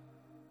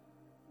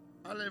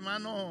al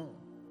hermano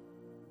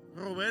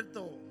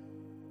Roberto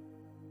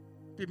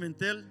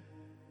Pimentel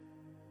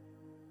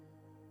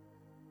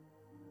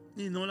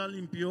y no la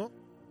limpió.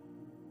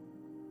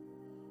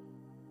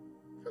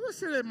 Pero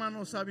si el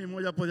hermano Sammy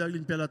Moya podía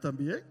limpiarla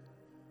también.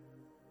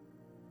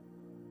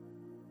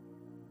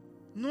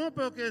 No,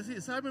 pero que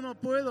si Sammy no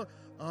puedo.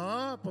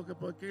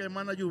 Porque la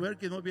hermana Yuber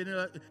que no viene,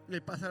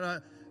 le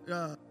pasa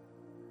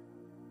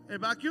el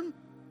vacuum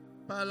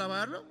para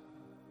lavarlo.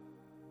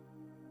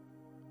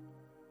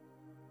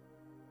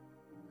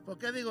 ¿Por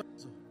qué digo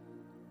eso?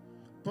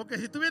 Porque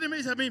si tú vienes y me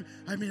dices a mí,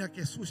 ay, mira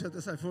qué sucia está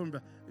esa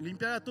alfombra,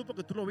 límpiala tú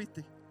porque tú lo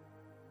viste.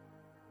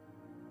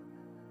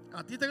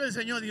 A ti te lo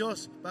enseñó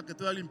Dios para que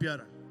tú la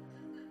limpiaras.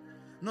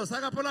 No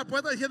salgas por la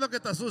puerta diciendo que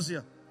está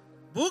sucia.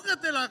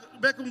 Búscate la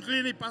vacuum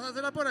cleaner y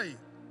pásasela por ahí.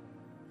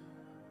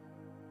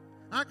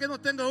 Que no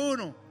tengo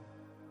uno.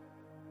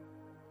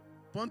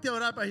 Ponte a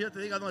orar para que yo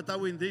te diga dónde está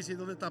Winn-Dixie y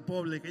dónde está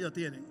Poble que ellos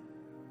tienen.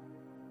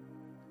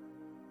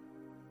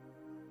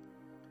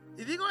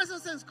 Y digo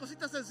esas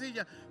cositas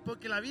sencillas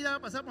porque la vida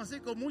pasamos así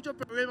con muchos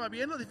problemas,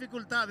 viendo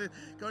dificultades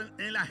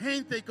en la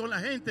gente y con la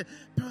gente,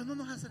 pero no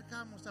nos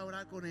acercamos a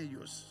orar con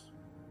ellos.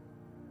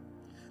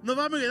 No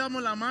vamos y le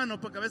damos la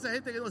mano porque a veces hay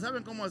gente que no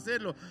sabe cómo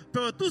hacerlo,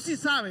 pero tú sí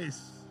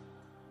sabes.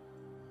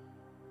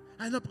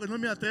 Ay, no, porque no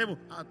me atrevo.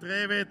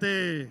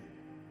 Atrévete.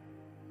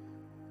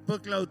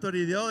 Porque la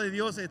autoridad de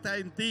Dios está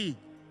en ti.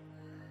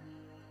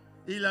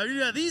 Y la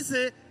Biblia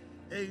dice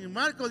en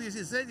Marcos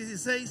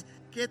 16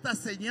 que estas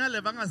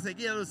señales van a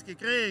seguir a los que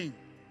creen.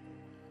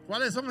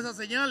 ¿Cuáles son esas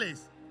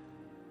señales?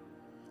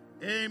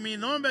 En mi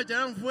nombre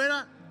echarán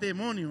fuera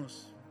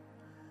demonios.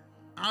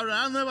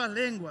 Hablarán nuevas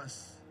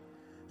lenguas.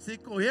 Si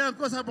cogieran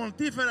cosas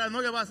mortíferas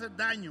no les va a hacer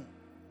daño.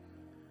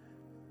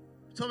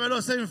 Sobre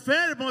los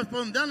enfermos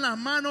pondrán las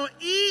manos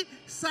y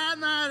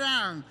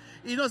sanarán.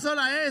 Y no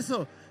solo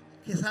eso,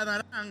 que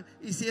sanarán.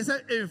 Y si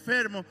ese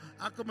enfermo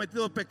ha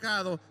cometido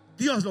pecado,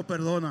 Dios lo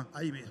perdona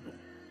ahí mismo.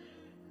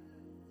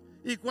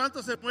 ¿Y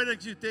cuántos se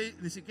mueren si usted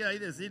ni siquiera ahí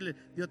decirle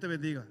Dios te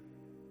bendiga?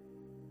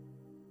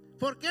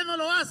 ¿Por qué no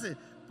lo hace?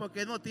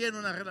 Porque no tiene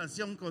una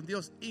relación con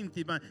Dios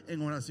íntima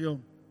en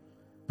oración,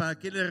 para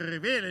que le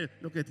revele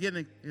lo que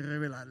tiene que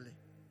revelarle.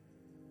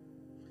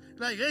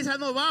 La iglesia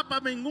no va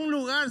para ningún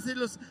lugar si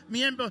los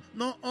miembros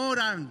no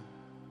oran.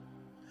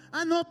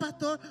 Ah, no,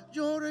 pastor,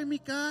 yo oro en mi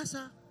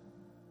casa.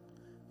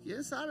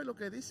 ¿Quién sabe lo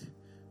que dice?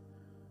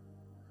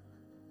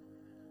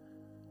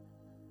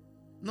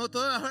 No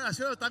todas las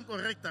oraciones están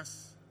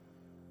correctas.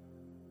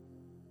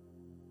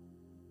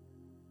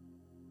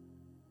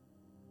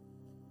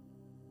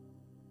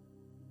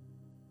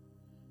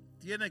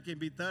 Tienes que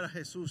invitar a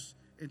Jesús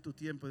en tu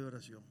tiempo de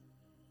oración.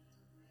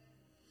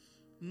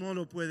 No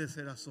lo puedes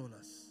hacer a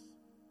solas.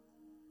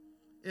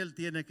 Él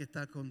tiene que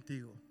estar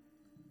contigo.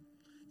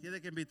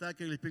 Tiene que invitar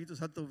que el Espíritu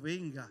Santo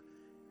venga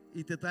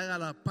y te traiga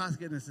la paz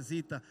que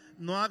necesitas.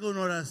 No haga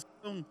una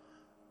oración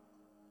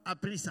a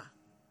prisa.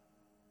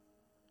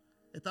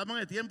 Estamos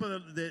en el tiempo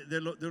de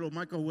los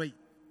microwave.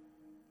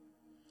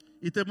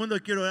 Y todo el mundo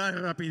quiere orar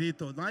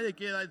rapidito. Nadie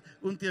quiere dar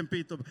un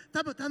tiempito.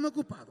 Están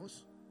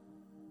ocupados.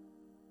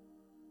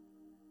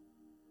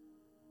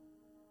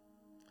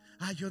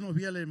 Ah, yo no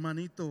vi al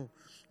hermanito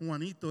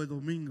Juanito el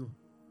domingo.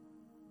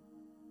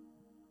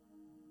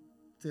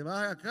 Se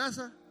va a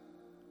casa,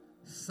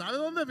 sabe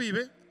dónde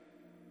vive,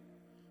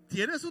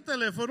 tiene su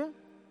teléfono,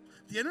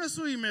 tiene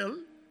su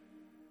email,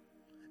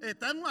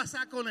 está en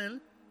WhatsApp con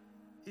él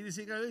y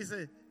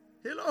dice,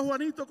 hello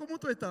Juanito, ¿cómo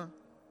tú estás?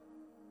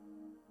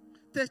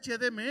 Te eché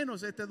de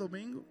menos este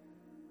domingo.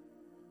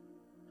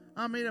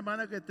 Ah, mira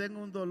hermana, que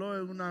tengo un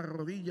dolor en una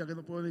rodilla que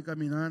no puedo ni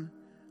caminar.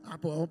 Ah,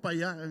 pues vamos para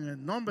allá, en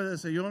el nombre del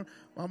Señor,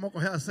 vamos a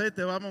coger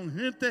aceite, vamos a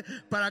ungirte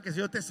para que el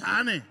Señor te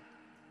sane.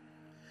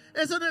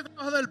 Eso no es el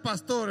trabajo del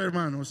pastor,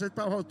 hermano, ese es el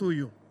trabajo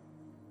tuyo.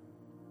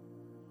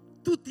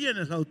 Tú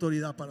tienes la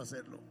autoridad para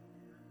hacerlo.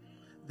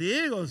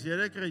 Digo, si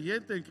eres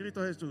creyente en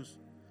Cristo Jesús,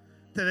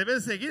 te deben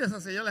seguir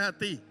esas señales a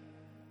ti.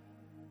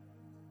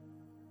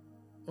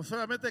 O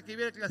solamente hay que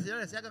ver que las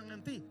señales se hagan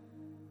en ti.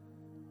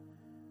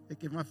 Es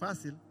que es más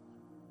fácil.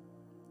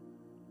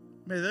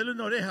 Me duele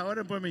una oreja,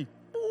 oren por mí.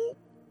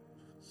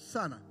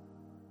 Sana.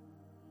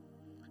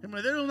 Que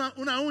me duele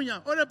una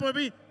uña, oren por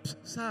mí.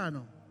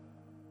 Sano.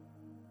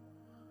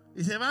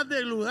 Y se van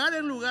de lugar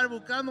en lugar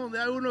buscando donde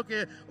hay uno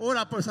que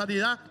ora por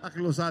sanidad a que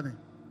lo sane.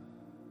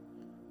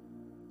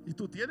 Y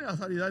tú tienes la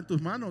sanidad en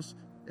tus manos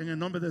en el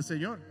nombre del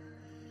Señor.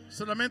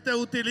 Solamente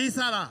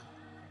utilízala.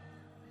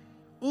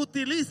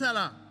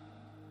 Utilízala.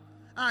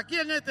 Aquí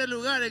en este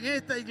lugar, en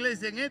esta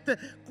iglesia, en estas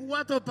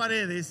 4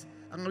 paredes,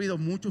 han habido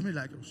muchos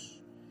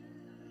milagros.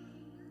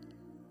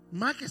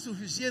 Más que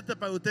suficiente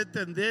para usted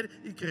entender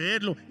y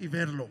creerlo y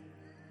verlo.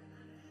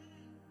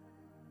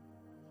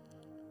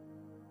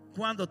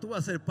 ¿Cuándo tú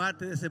vas a ser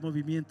parte de ese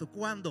movimiento?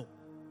 ¿Cuándo?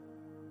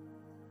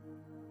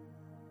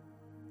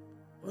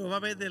 ¿O va a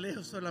ver de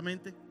lejos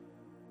solamente?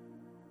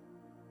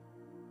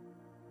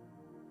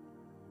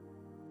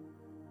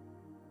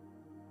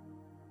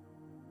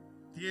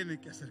 Tienes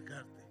que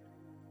acercarte.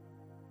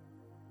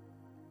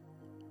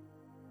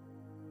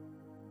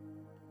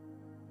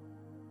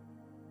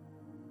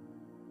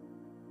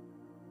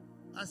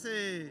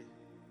 Hace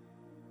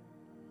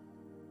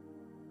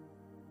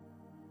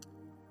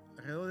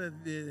alrededor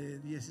de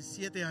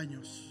 17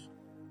 años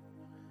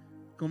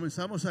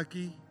comenzamos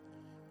aquí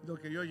lo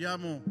que yo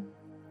llamo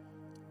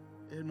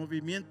el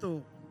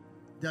movimiento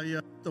de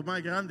avivamiento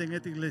más grande en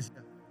esta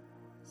iglesia.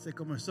 Se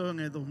comenzó en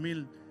el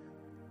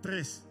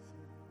 2003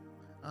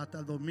 hasta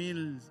el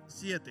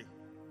 2007,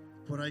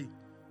 por ahí.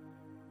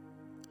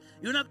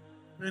 Y una que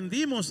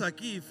aprendimos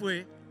aquí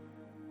fue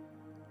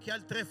que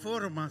hay 3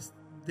 formas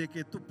de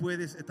que tú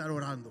puedes estar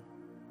orando.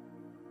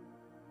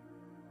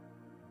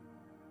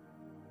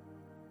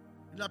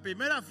 La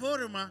primera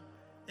forma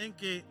en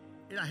que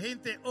la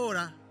gente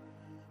ora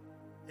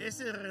es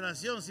en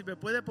relación, si me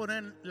puede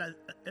poner la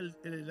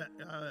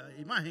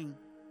imagen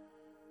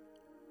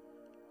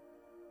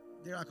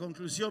de la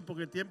conclusión,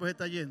 porque el tiempo se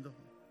está yendo.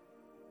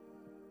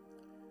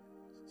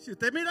 Si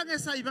ustedes miran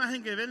esa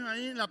imagen que ven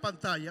ahí en la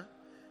pantalla,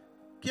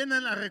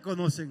 ¿quiénes la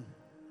reconocen?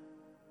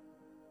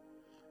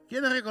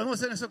 ¿Quiénes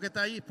reconocen eso que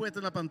está ahí puesto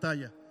en la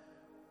pantalla?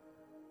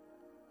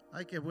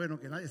 Ay, qué bueno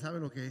que nadie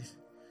sabe lo que es.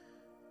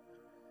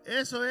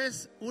 Eso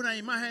es una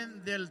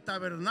imagen del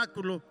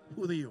tabernáculo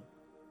judío.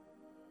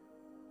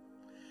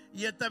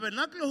 Y el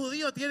tabernáculo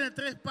judío tiene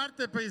 3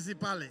 partes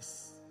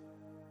principales.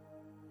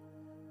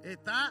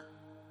 Está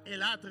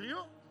el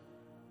atrio,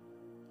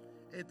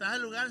 está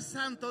el lugar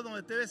santo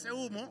donde te ve ese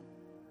humo,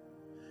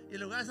 y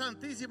el lugar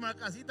santísimo, la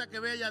casita que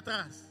ve allá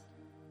atrás.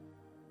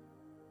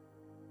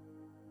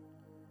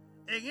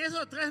 En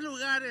esos 3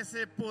 lugares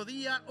se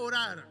podía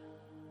orar.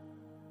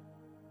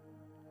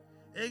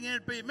 En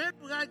el primer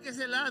lugar, que es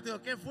el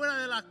atrio, que es fuera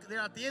de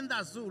la tienda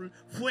azul,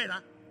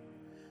 fuera,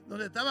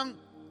 donde estaban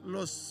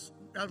las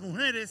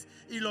mujeres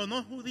y los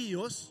no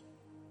judíos,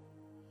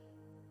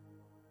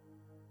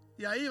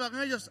 y ahí van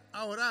ellos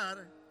a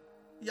orar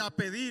y a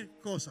pedir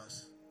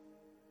cosas.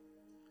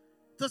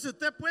 Entonces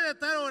usted puede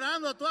estar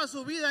orando toda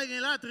su vida en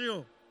el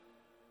atrio.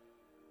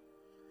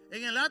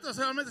 En el atrio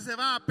solamente se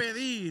va a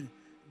pedir: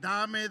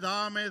 dame,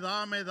 dame,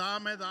 dame,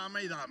 dame,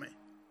 dame y dame.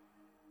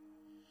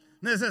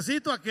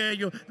 Necesito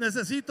aquello,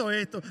 necesito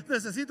esto,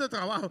 necesito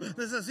trabajo,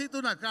 necesito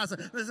una casa,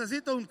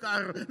 necesito un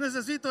carro,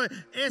 necesito...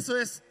 Eso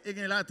es en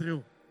el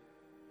atrio.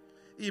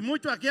 Y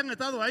muchos aquí han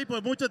estado ahí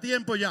por mucho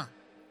tiempo ya.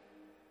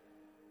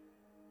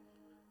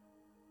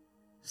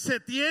 Se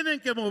tienen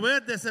que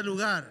mover de ese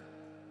lugar.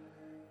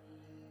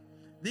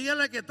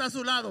 Dígale que está a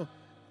su lado: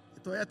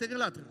 todavía está en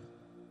el atrio.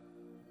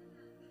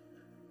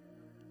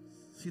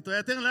 Si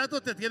todavía está en el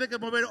atrio, te tiene que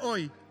mover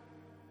hoy.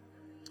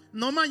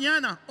 No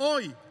mañana,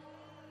 hoy.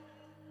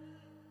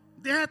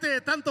 Déjate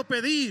de tanto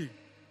pedir,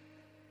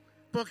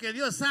 porque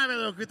Dios sabe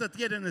de lo que usted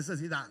tiene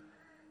necesidad.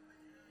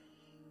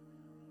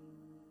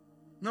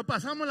 Nos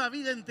pasamos la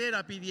vida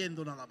entera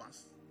pidiendo nada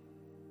más.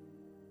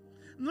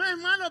 No es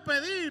malo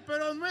pedir,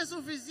 pero no es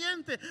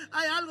suficiente.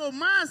 Hay algo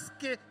más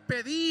que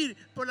pedir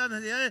por las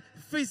necesidades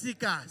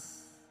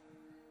físicas.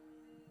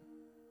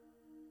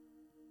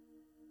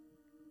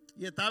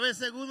 Y estaba en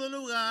segundo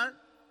lugar,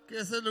 que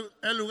es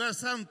el lugar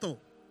santo,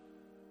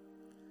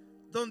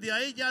 donde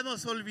ahí ya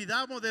nos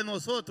olvidamos de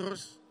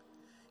nosotros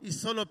y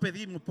solo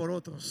pedimos por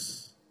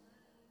otros.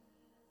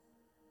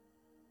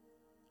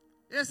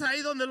 Es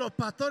ahí donde los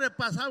pastores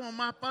pasamos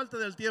más parte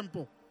del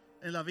tiempo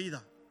en la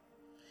vida,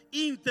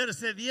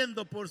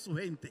 intercediendo por su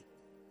gente,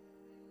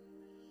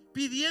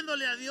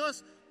 pidiéndole a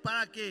Dios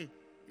para que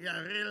le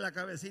arregle la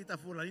cabecita a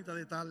fulanita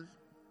de tal,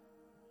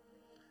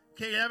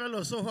 que le abra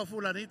los ojos a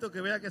fulanito,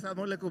 que vea que esa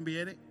no le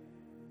conviene.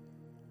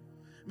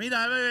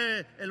 Mira,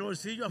 abre el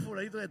bolsillo a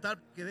fulanito de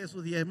tal, que dé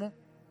su diezmo.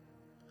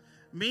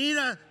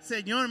 Mira,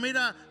 Señor,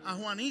 mira a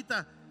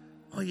Juanita.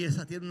 Oye,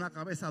 esa tiene una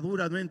cabeza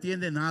dura, no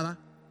entiende nada.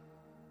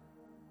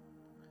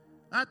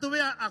 Tú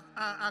ves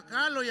a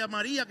Carlos y a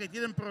María, que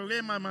tienen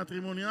problemas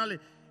matrimoniales.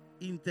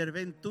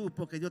 Interven tú,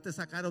 porque ellos te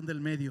sacaron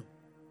del medio.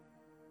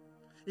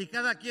 Y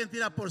cada quien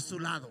tira por su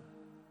lado.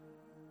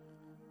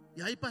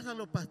 Y ahí pasan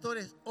los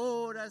pastores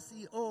horas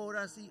y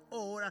horas y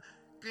horas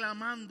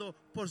clamando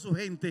por su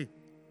gente.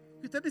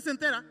 Y usted ni se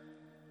entera.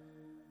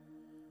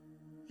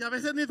 Y a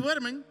veces ni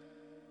duermen.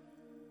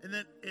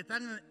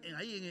 Están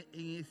ahí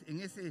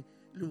en ese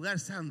lugar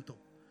santo,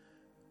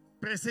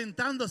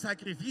 presentando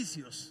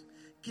sacrificios,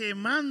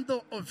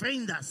 quemando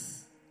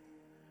ofrendas,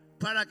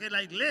 para que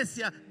la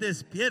iglesia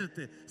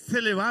despierte, se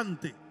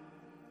levante.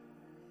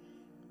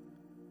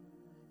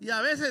 Y a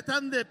veces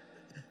están de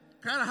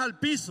caras al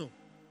piso,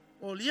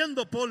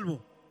 oliendo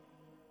polvo,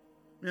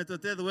 mientras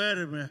usted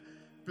duerme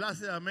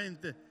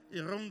plácidamente y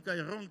ronca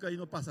y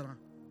no pasa nada.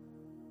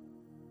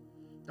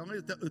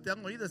 Usted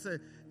han oído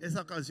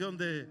esa canción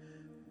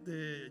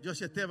de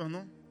Josie Esteban,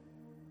 ¿no?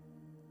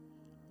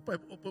 Pues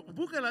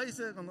búsquela,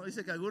 dice, cuando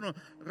dice que algunos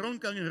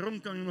roncan y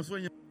no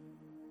sueñan.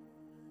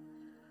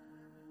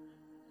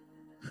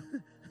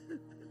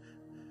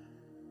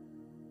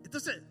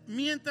 Entonces,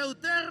 mientras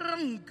usted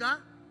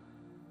ronca,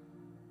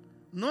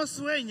 no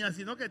sueña,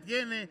 sino que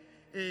tiene,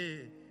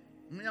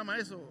 ¿cómo llama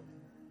eso?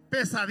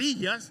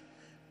 Pesadillas.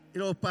 Y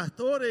los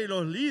pastores y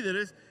los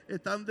líderes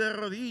están de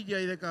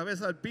rodillas y de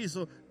cabeza al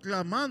piso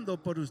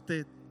clamando por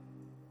usted,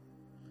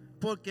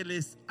 porque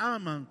les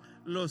aman,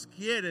 los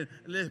quieren,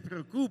 les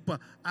preocupa,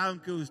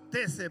 aunque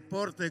usted se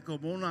porte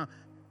como una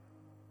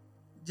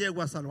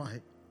yegua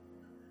salvaje.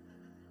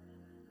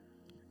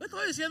 No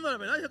estoy diciendo la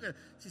verdad, yo que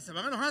si se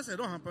van a enojar, se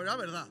enojan, pero es la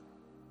verdad.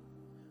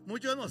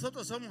 Muchos de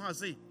nosotros somos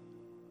así.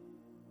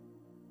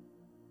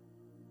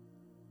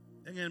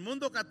 En el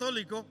mundo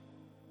católico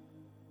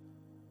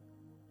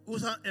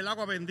usan el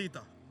agua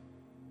bendita.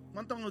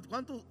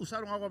 ¿Cuántos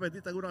usaron agua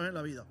bendita alguna vez en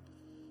la vida?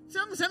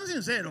 Sean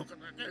sinceros.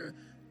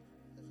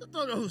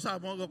 Todos los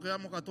usamos, los que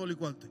éramos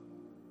católicos antes.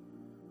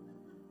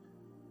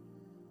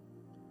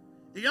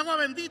 Y agua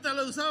bendita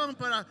la usaban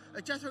para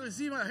echarse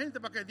encima a la gente,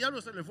 para que el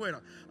diablo se le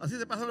fuera. Así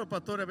se pasan los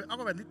pastores.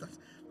 Agua bendita,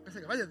 que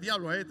se vaya el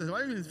diablo a este, se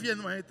vaya el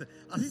infierno a este.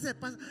 Así se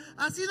pasa.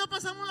 Así no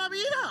pasamos la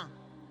vida.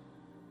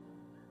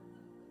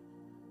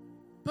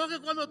 Porque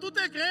cuando tú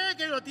te crees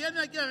que lo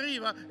tienes aquí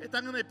arriba,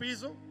 están en el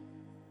piso.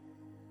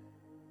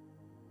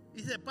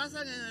 Y se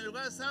pasan en el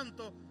lugar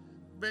santo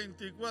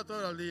 24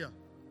 horas al día.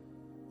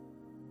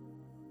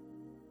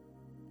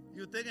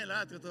 Y usted en el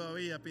atrio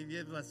todavía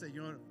pidiendo al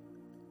Señor.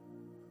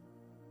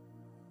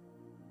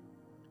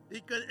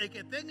 Y que el que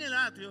esté en el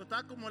atrio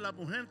está como la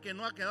mujer que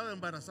no ha quedado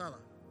embarazada.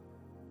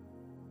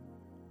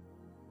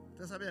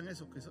 ¿Ustedes sabían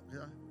eso?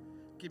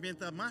 Que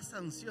mientras más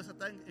ansiosa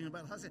está en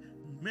embarazarse,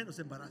 menos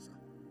se embaraza.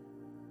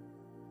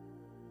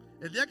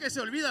 El día que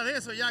se olvida de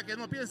eso, ya que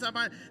no piensa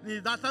más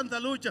ni da tanta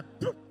lucha,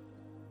 ¡pum!,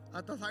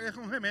 hasta sale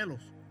con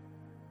gemelos.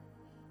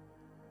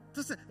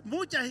 Entonces,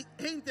 mucha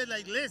gente en la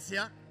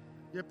iglesia,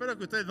 yo espero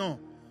que usted no,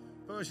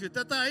 pero si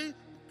usted está ahí,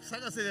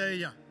 sácase de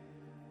ella.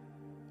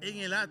 En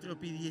el atrio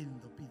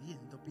pidiendo.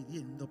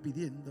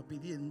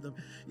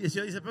 Y el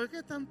Señor dice: ¿pero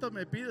qué tanto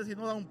me pide si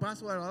no da un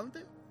paso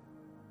adelante?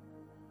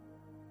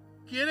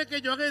 Quiere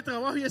que yo haga el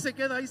trabajo y él se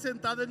queda ahí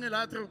sentado en el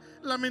atrio,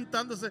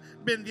 lamentándose,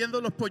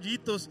 vendiendo los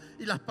pollitos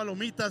y las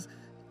palomitas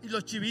y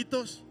los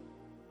chivitos.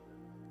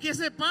 Que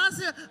se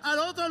pase al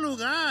otro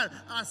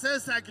lugar a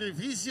hacer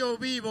sacrificio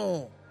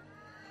vivo.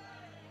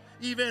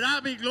 Y verá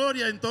mi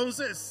gloria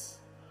entonces.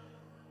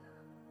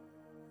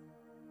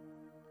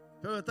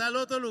 Pero está el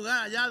otro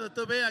lugar allá donde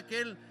tú ves a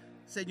aquel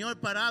Señor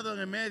parado en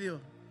el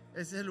medio.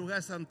 Ese es el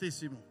lugar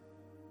santísimo.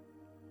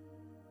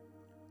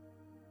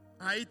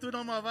 Ahí tú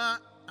nomás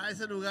vas a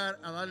ese lugar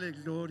a darle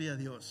gloria a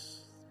Dios.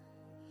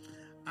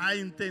 A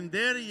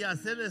entender y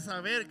hacerle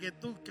saber que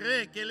tú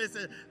crees que Él es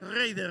el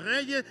Rey de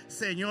Reyes,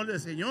 Señor de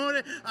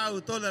Señores,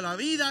 autor de la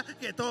vida,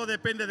 que todo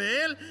depende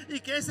de Él y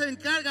que Él se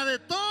encarga de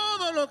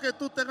todo lo que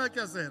tú tengas que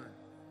hacer.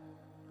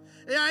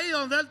 Es ahí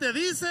donde Él te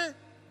dice: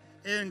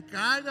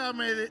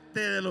 encárgame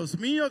de los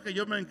míos, que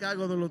yo me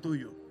encargo de lo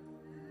tuyo.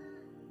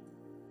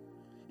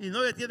 Y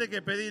no le tienes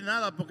que pedir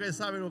nada, porque Él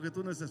sabe lo que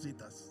tú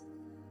necesitas.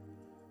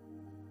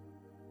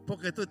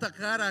 Porque tú estás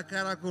cara a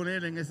cara con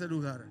Él en ese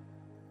lugar.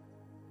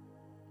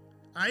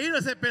 Ahí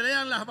no se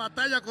pelean las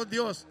batallas con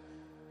Dios.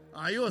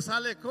 Ahí o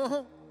sale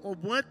cojo, o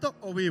muerto,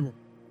 o vivo.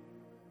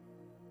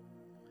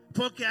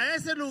 Porque a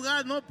ese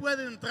lugar no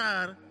puede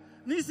entrar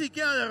ni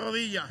siquiera de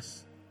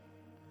rodillas.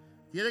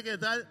 Tiene que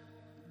estar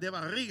de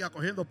barriga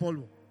cogiendo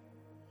polvo.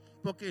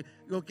 Porque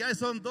lo que hay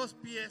son 2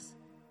 pies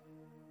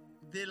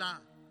de la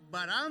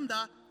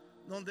baranda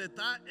donde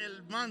está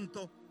el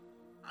manto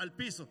al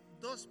piso.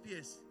 2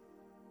 pies.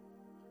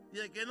 Y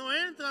el que no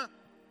entra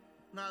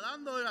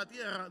nadando de la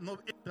tierra no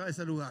entra a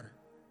ese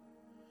lugar.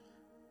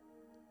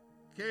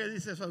 ¿Qué le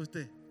dice eso a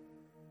usted?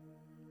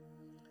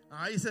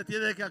 Ahí se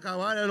tiene que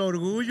acabar el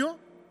orgullo,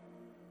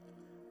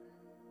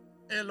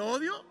 el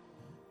odio,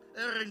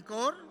 el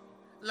rencor,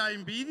 la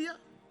envidia.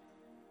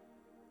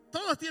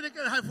 Todos tienen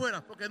que dejar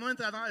fuera, porque no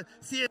entra nada.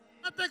 Si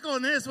entraste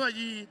con eso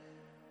allí,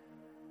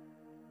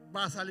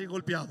 va a salir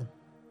golpeado.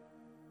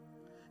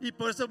 Y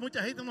por eso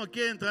mucha gente no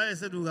quiere entrar a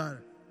ese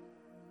lugar.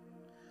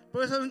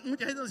 Por eso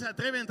mucha gente no se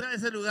atreve a entrar a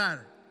ese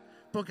lugar,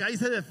 porque ahí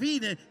se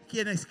define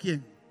quién es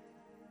quién.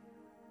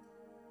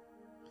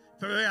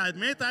 Pero la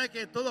meta es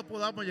que todos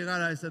podamos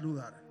llegar a ese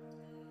lugar.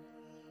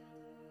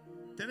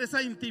 Tener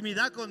esa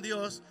intimidad con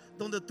Dios,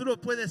 donde tú lo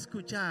puedes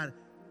escuchar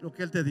lo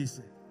que Él te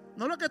dice.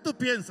 No lo que tú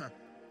piensas,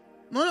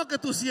 no lo que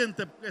tú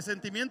sientes, porque el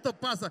sentimiento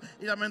pasa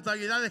y las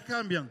mentalidades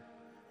cambian.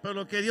 Pero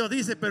lo que Dios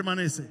dice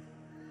permanece.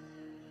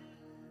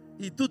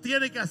 Y tú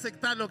tienes que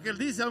aceptar lo que Él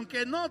dice,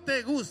 aunque no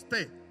te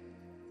guste.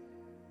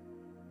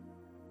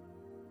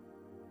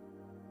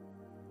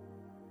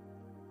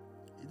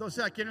 Y no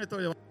sé a quién estoy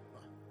llevando.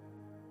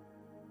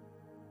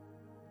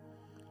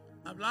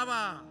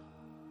 Hablaba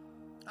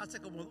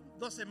hace como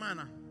 2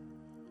 semanas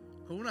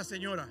con una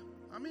señora,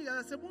 amiga de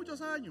hace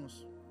muchos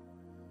años,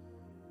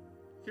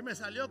 que me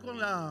salió con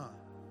la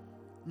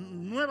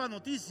nueva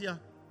noticia: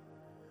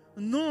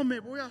 no me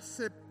voy a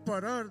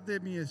separar de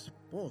mi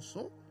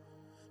esposo.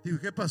 Digo,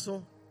 ¿qué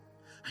pasó?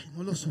 Ay,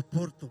 no lo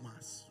soporto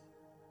más.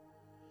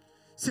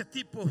 Ese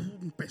tipo es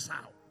un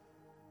pesado.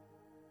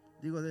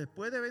 Digo,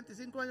 después de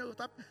 25 años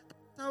está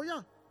pesado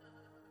ya.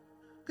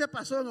 ¿Qué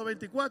pasó en los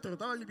 24?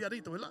 Estaba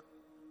limpiadito, ¿verdad?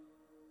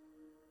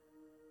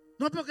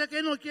 No, porque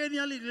aquel no quiere ni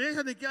a la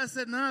iglesia ni quiere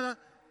hacer nada.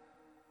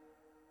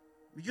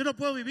 Yo no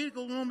puedo vivir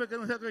con un hombre que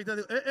no sea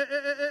cristiano.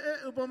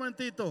 Un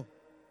momentito.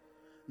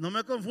 No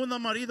me confunda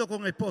marido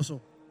con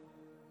esposo.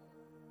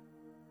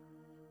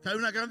 Que hay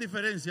una gran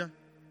diferencia.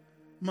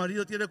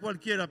 Marido tiene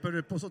cualquiera, pero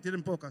esposo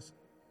tienen pocas.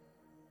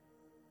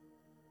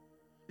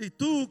 Y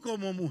tú,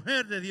 como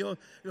mujer de Dios,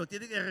 lo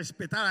tienes que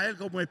respetar a él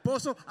como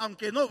esposo,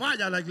 aunque no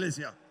vaya a la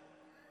iglesia,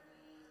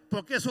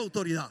 porque es su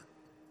autoridad.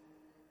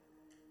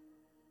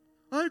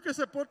 Ay, que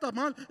se porta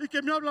mal y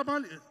que me habla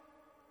mal.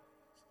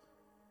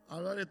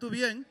 Háblale tú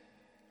bien,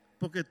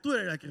 porque tú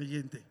eres la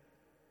creyente.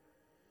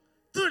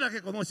 Tú eres la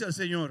que conoce al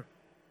Señor.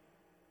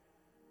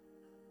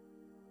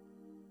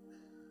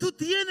 Tú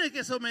tienes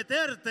que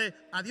someterte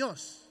a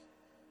Dios.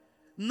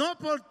 No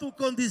por tus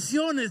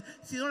condiciones,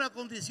 sino las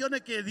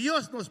condiciones que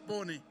Dios nos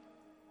pone.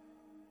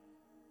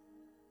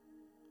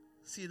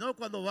 Sino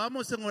cuando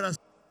vamos en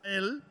oración a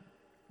Él,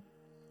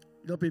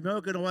 lo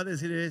primero que nos va a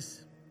decir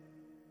es: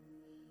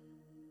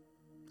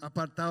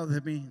 apartado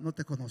de mí, no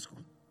te conozco.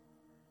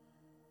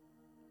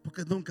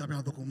 Porque nunca has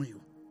hablado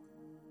conmigo.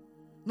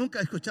 Nunca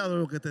he escuchado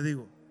lo que te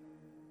digo.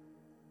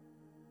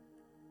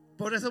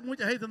 Por eso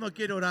mucha gente no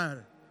quiere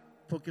orar,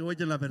 porque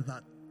oye la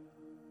verdad.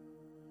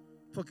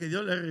 Porque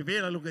Dios le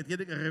revela lo que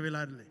tiene que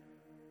revelarle.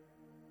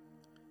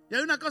 Y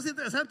hay una cosa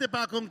interesante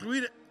para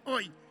concluir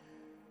hoy,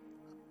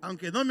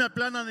 aunque no me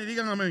aplanan ni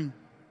digan amén.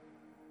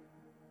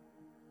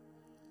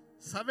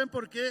 ¿Saben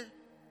por qué?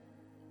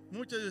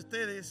 Muchos de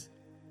ustedes,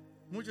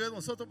 muchos de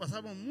nosotros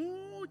pasamos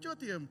mucho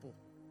tiempo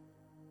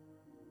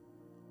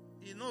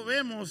y no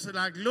vemos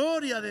la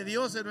gloria de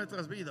Dios en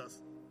nuestras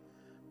vidas,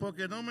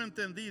 porque no hemos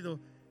entendido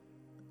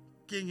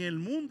que en el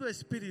mundo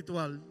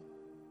espiritual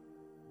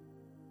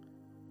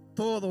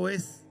todo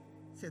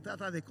se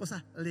trata de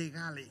cosas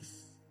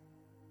legales.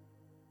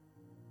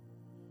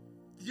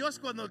 Dios,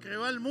 cuando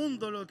creó el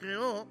mundo, lo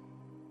creó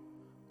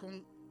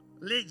con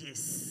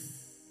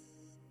leyes.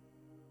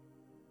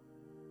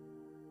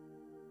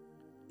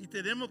 Y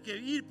tenemos que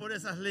ir por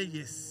esas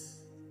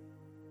leyes.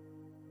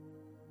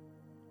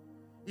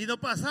 Y nos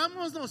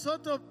pasamos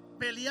nosotros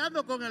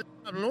peleando con el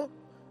diablo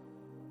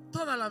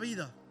toda la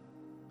vida.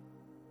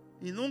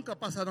 Y nunca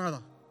pasa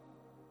nada.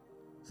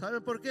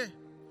 ¿Saben por qué?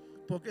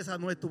 Porque esa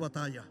no es tu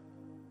batalla.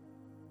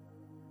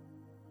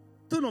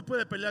 Tú no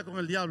puedes pelear con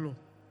el diablo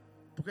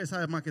porque él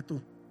sabe más que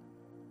tú.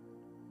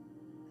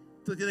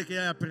 Tú tienes que ir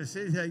a la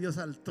presencia de Dios,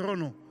 al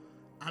trono,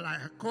 a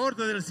la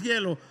corte del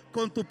cielo,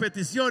 con tus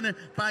peticiones,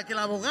 para que el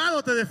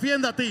abogado te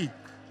defienda a ti.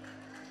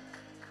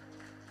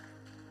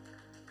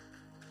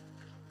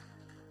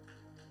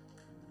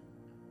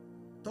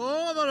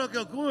 Todo lo que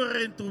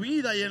ocurre en tu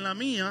vida y en la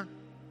mía,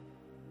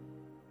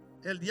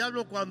 el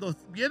diablo cuando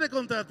viene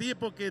contra ti es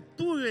porque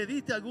tú le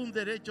diste algún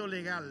derecho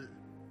legal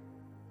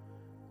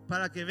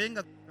para que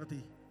venga a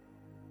ti.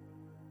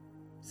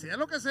 Sea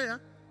lo que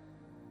sea,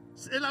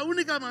 es la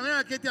única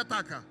manera que te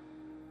ataca.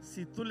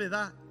 Si tú le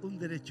das un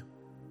derecho.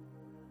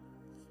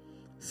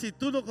 Si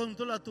tú no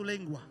controlas tu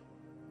lengua,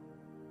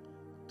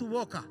 tu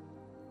boca,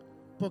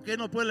 porque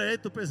no puede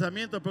leer tus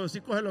pensamientos, pero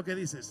sí coge lo que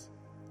dices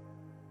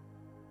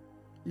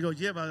y lo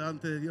lleva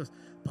delante de Dios.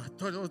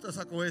 Pastor, ¿dónde te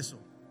sacó eso?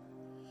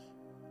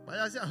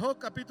 Vaya hacia Job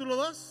capítulo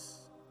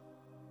 2.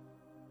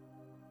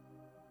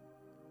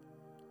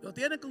 ¿Lo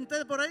tienen con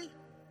ustedes por ahí?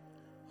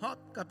 Job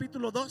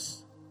capítulo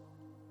 2.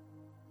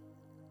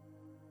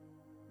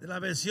 De la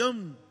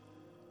versión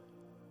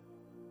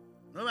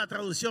Nueva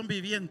Traducción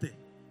Viviente,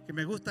 que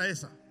me gusta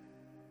esa.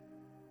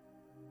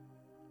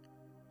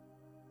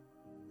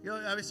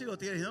 A ver si lo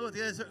tiene. Si no lo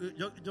tiene,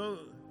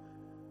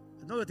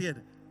 no lo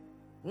tiene.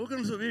 Busquen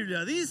en su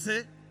Biblia.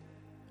 Dice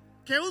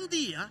que un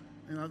día,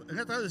 en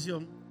esta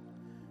traducción,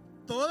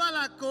 toda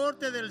la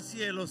corte del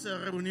cielo se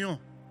reunió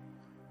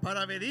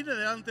para venir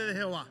delante de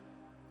Jehová.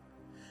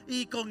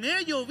 Y con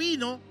ello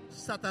vino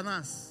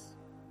Satanás.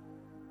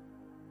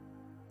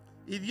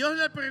 Y Dios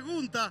le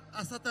pregunta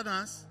a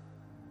Satanás: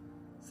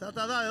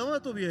 Satanás, ¿de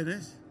dónde tú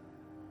vienes?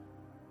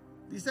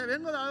 Dice: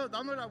 vengo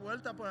dando la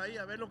vuelta por ahí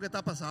a ver lo que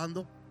está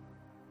pasando.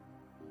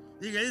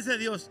 Y le dice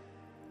Dios: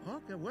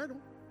 oh, qué bueno.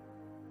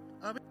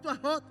 ¿Has visto a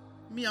Job,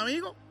 mi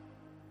amigo?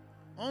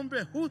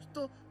 Hombre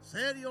justo,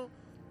 serio,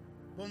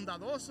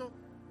 bondadoso,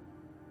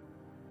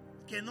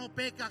 que no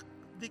peca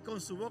ni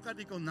con su boca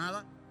ni con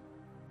nada.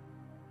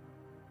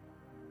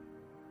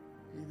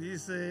 Y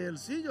dice él: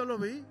 sí, yo lo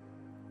vi.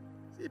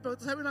 Sí, pero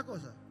tú sabes una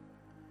cosa.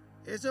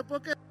 Eso es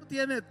porque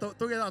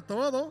tú le das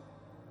todo.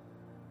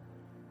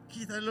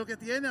 Quítale lo que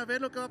tiene, a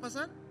ver lo que va a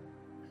pasar.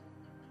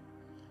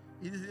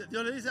 Y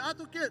Dios le dice: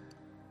 tú quieres,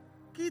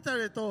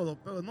 quítale todo,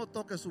 pero no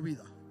toques su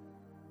vida.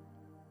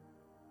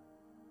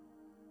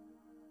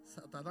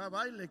 Satanás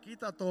va y le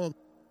quita todo.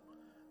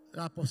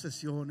 Las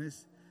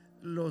posesiones,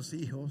 los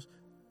hijos,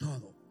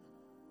 todo.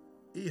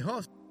 Y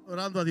Job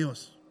orando a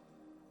Dios.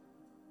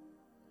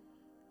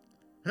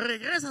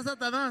 Regresa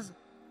Satanás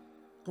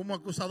como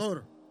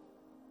acusador.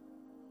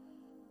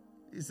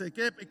 Dice: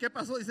 ¿qué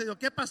pasó? Dice Dios: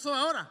 ¿qué pasó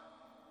ahora?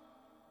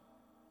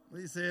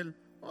 Dice él: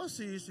 oh,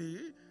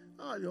 sí.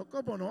 Dios,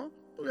 ¿cómo no?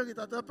 Tú le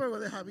quitaste, pero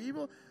deja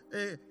vivo,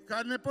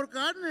 carne por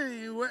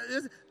carne.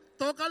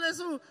 Tócale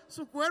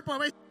su cuerpo, a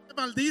ver si te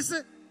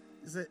maldice.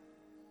 Dice: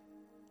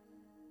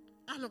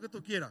 haz lo que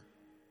tú quieras,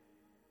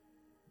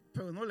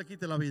 pero no le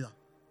quite la vida.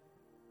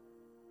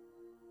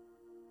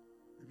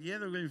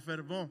 Viene y lo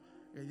enfermó,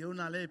 le dio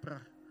una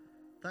lepra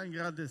tan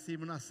grande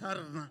encima, una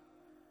sarna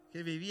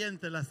que vivía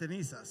entre las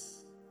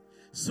cenizas.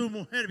 Su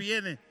mujer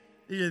viene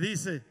y le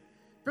dice: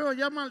 pero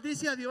ya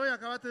maldice a Dios y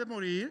acabaste de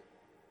morir.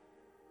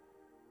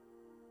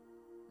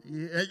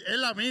 Y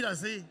él la mira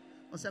así.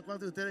 O sea,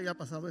 ¿cuántos de ustedes ya ha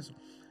pasado eso?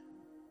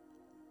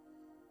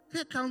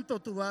 ¿Qué tanto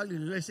tú vas y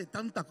le dices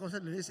tantas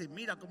cosas? Le dices: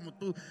 mira como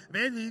tú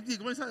ven y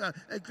comienza la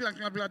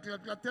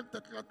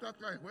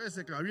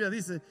Biblia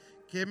dice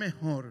que es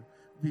mejor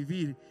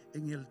vivir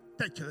en el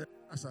techo de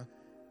la casa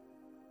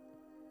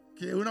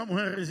que una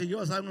mujer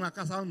religiosa en una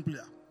casa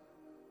amplia.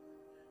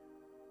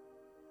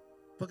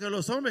 Porque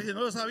los hombres, si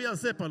no lo sabían,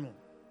 sépanlo.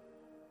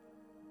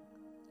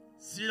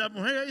 Si la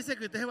mujer dice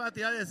que usted se va a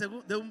tirar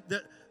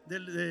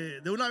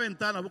de una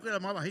ventana, busque la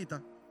más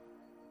bajita,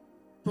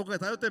 porque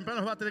tarde o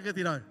temprano se va a tener que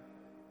tirar.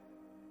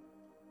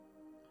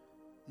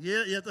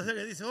 Y entonces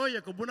le dice: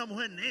 oye, como una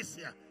mujer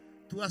necia,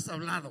 tú has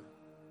hablado.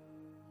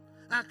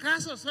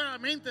 ¿Acaso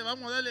solamente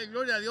vamos a darle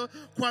gloria a Dios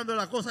cuando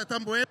las cosas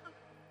están buenas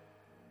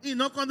y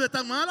no cuando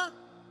están malas?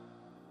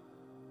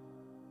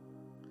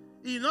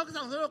 Y no que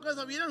solo que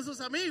eso, vienen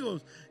sus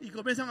amigos y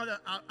comienzan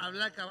a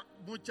hablar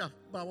muchas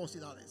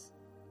babosidades.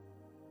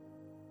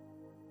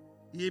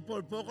 Y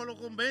por poco lo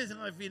convencen.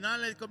 Al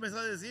final él comienza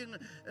a decir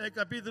en el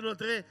capítulo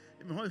 3: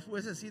 mejor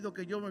fuese sido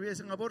que yo me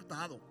hubiesen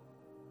abortado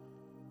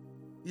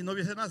y no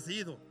hubiese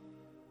nacido,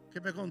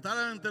 que me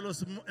contaran entre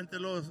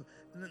los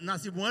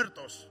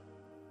nacimuertos.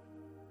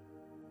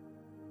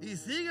 Y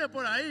sigue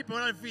por ahí, pero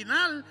al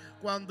final,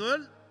 cuando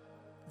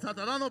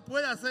Satanás no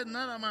puede hacer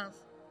nada más,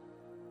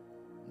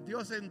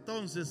 Dios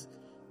entonces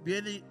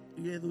viene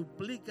y le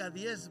duplica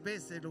 10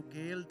 veces lo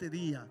que él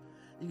tenía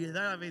y le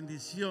da la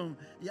bendición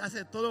y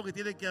hace todo lo que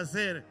tiene que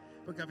hacer.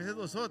 Porque a veces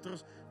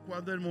nosotros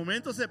Cuando el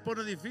momento se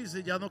pone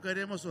difícil, ya no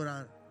queremos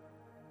orar.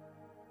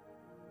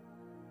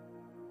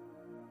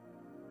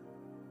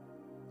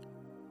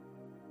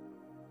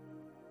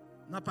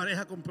 Una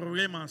pareja con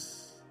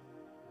problemas,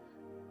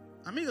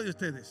 amigos de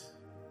ustedes.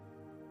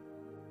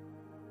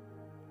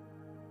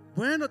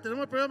 Bueno,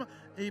 tenemos problemas.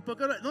 ¿Y por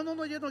qué orar?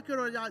 No, yo no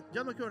quiero orar,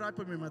 ya no quiero orar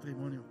por mi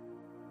matrimonio.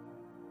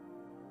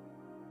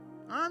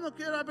 No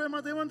quiero orar por mi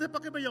matrimonio, entonces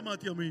 ¿para qué me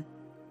llamaste a mí?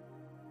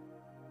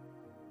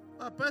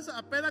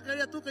 Apenas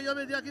querías tú que yo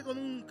venía aquí con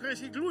un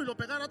Crazy Glue y lo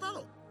pegara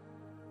todo.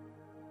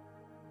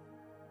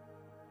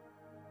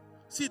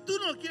 Si tú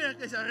no quieres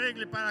que se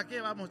arregle, ¿para qué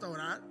vamos a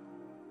orar?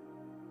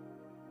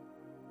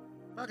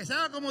 Para que se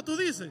haga como tú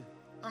dices,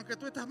 aunque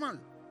tú estás mal.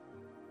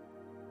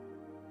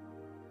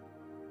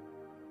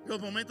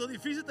 Los momentos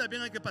difíciles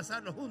también hay que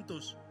pasarlos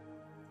juntos.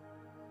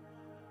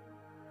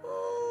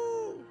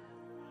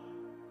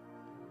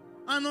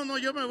 No,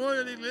 yo me voy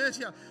a la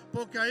iglesia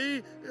porque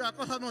ahí las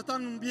cosas no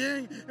están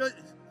bien.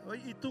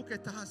 Oye, ¿y tú qué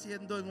estás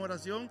haciendo en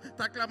oración?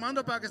 ¿Estás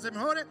clamando para que se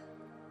mejore?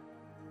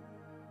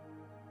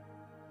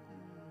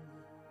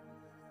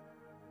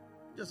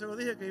 Yo se lo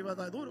dije que iba a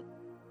estar duro.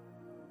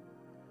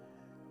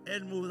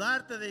 El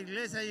mudarte de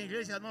iglesia en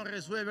iglesia no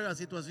resuelve la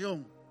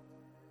situación.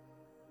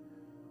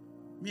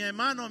 Mi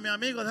hermano, mi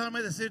amigo,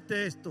 déjame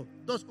decirte esto.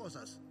 Dos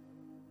cosas.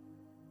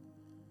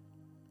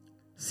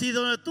 Si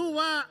donde tú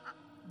vas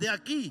de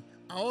aquí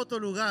a otro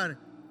lugar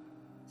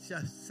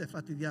se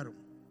fastidiaron,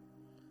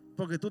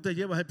 porque tú te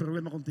llevas el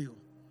problema contigo.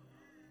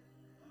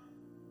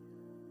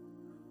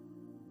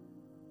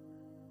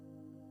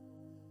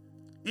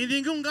 Y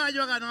ningún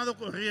gallo ha ganado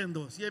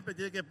corriendo. Siempre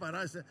tiene que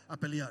pararse a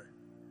pelear.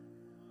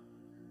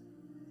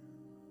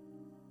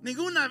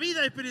 Ninguna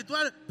vida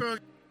espiritual pero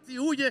si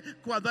huye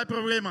cuando hay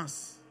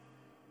problemas.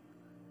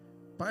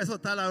 Para eso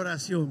está la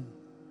oración,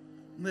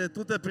 donde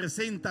tú te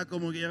presentas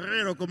como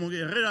guerrero, como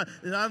guerrera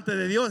delante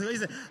de Dios y le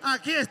dices: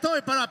 aquí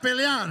estoy para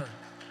pelear.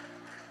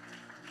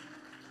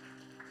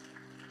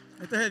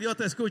 Entonces Dios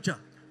te escucha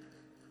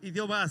y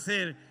Dios va a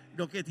hacer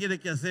lo que tiene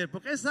que hacer,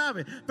 porque Él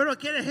sabe. Pero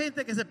quiere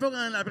gente que se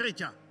ponga en la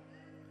brecha.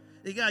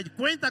 Diga: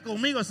 cuenta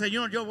conmigo,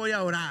 Señor, yo voy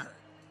a orar.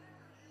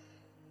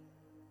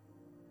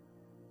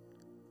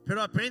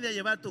 Pero aprende a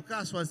llevar tu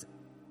caso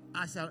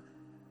hacia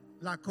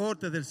la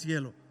corte del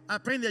cielo.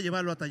 Aprende a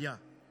llevarlo hasta allá.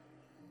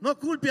 No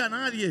culpe a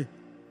nadie.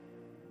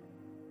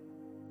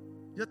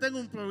 Yo tengo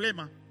un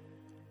problema.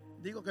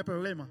 Digo que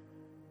problema.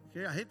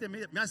 Que la gente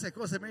me hace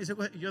cosas, me dice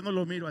cosas y yo no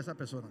lo miro a esa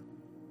persona.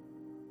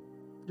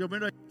 Yo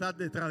miro a estar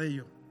detrás de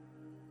ellos.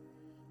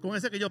 Con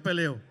ese que yo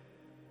peleo.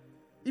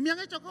 Y me han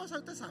hecho cosas,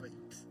 usted sabe.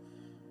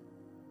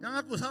 Me han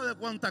acusado de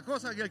cuantas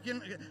cosas que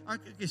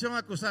quisieron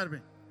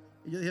acusarme.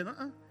 Y yo dije: no,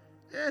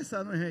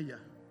 esa no es ella.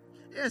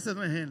 Ese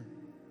no es él.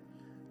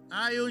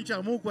 Hay un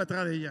chamuco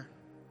atrás de ella.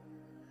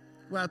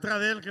 O atrás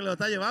de él que lo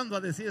está llevando a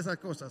decir esas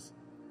cosas.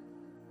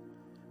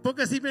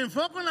 Porque si me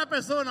enfoco en la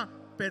persona,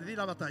 perdí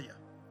la batalla.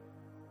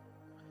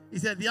 Y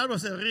si el diablo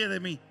se ríe de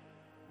mí.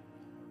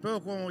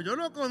 Pero como yo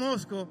lo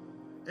conozco,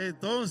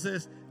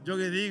 entonces yo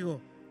le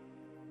digo: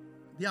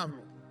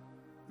 diablo.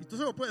 Y tú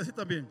se lo puedes decir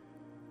también.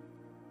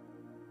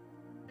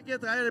 Hay que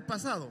traer el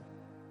pasado.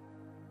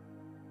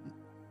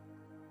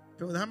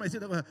 Pero déjame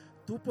decirte una cosa: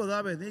 tú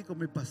podrás venir con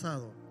mi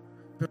pasado,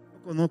 pero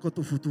no conozco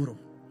tu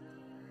futuro.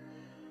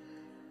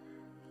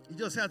 Y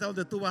yo sé hasta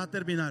dónde tú vas a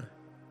terminar.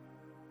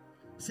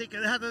 Así que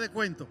déjate de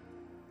cuento.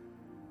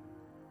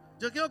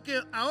 Yo quiero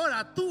que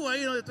ahora tú,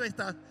 ahí donde tú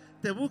estás,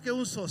 te busques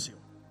un socio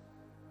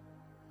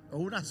o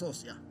una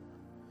socia.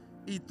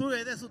 Y tú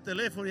le des su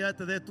teléfono y ya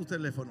te dé tu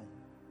teléfono.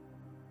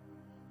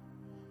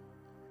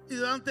 Y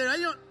durante el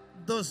año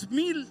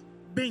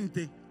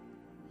 2020,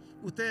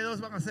 ustedes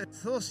dos van a ser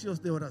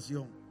socios de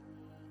oración.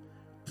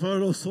 Pero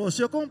los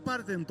socios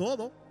comparten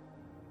todo.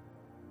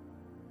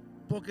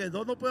 Porque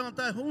dos no pueden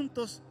estar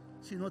juntos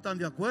si no están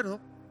de acuerdo.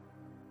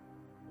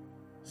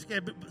 Así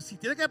que si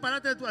tienes que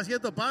pararte de tu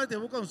asiento, párate,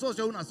 busca un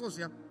socio o una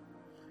socia,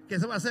 que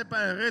eso va a ser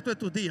para el resto de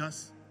tus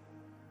días,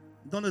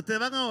 donde ustedes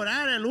van a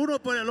orar el uno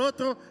por el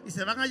otro y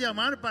se van a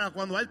llamar para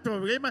cuando hay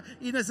problemas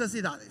y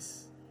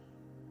necesidades.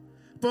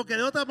 Porque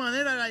de otra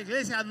manera la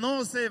iglesia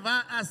no se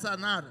va a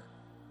sanar.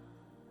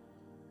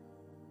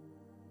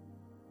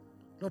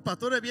 Los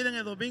pastores vienen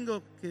el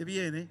domingo que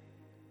viene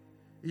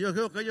y yo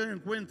creo que ellos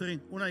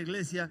encuentren una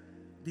iglesia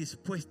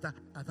dispuesta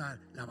a dar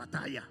la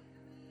batalla.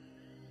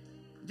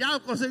 ¿Ya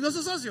consiguió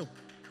su socio?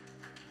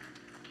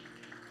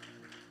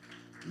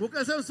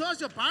 Búsquense un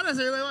socio,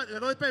 párese, le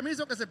doy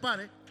permiso que se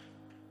pare.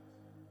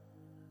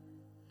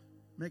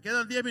 Me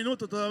quedan 10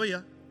 minutos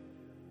todavía.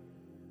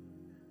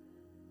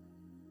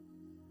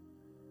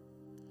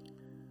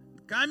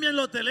 Cambien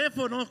los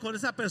teléfonos con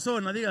esa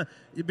persona. Diga: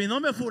 mi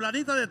nombre es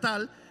fulanita de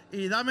tal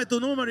y dame tu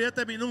número y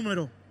este es mi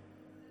número.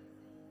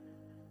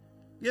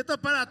 Y esto es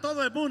para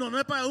todo el mundo, no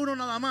es para uno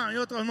nada más y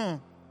otros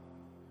no.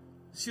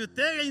 Si a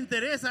usted le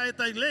interesa a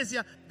esta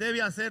iglesia,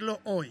 debe hacerlo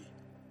hoy.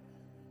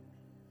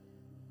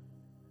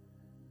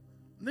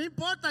 No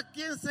importa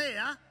quién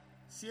sea,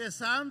 si es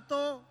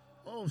santo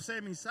o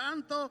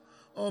semisanto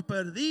o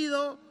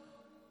perdido.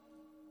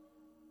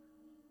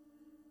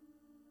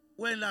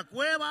 o en la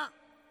cueva,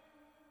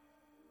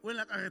 o en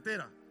la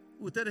carretera,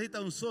 usted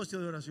necesita un socio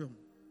de oración.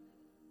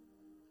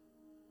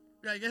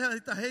 La iglesia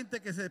necesita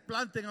gente que se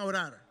planten a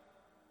orar.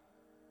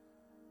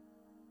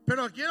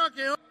 Pero quiero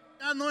que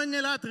ya no en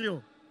el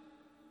atrio.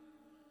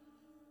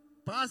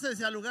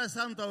 Pásese al lugar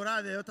santo a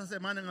orar de esta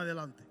semana en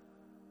adelante.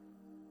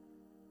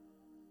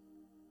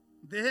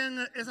 Dejen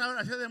esa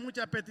oración de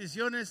muchas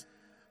peticiones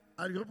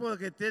al grupo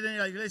que tiene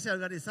la iglesia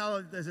organizada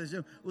de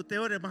intercesión. Usted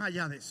ore más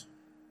allá de eso.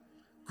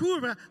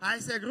 Cubra a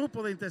ese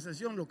grupo de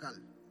intercesión local.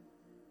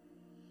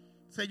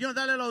 Señor,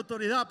 dale la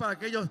autoridad para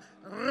que ellos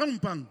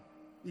rompan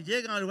y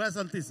lleguen al lugar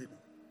santísimo.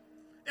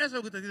 Eso es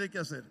lo que usted tiene que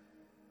hacer.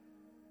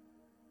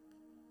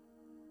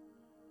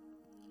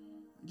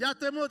 Ya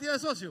todo el mundo tiene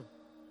socio.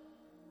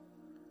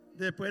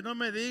 Después no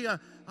me diga,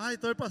 ay,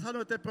 estoy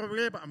pasando este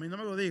problema. A mí no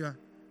me lo diga.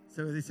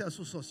 Se lo dice a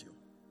su socio.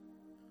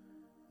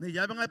 Ni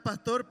llamen al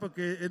pastor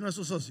porque él no es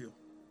su socio.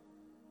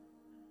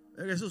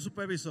 Él es su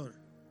supervisor.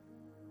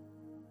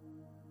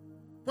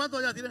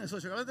 ¿Cuántos ya tienen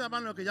socio? Levanten la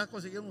mano los que ya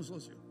consiguieron un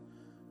socio.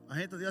 Hay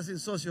gente ya sin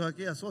socios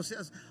aquí.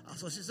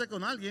 Asóciese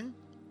con alguien.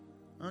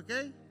 ¿Ok?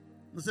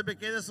 No se me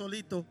quede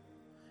solito.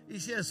 Y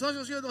si el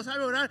socio no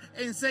sabe orar,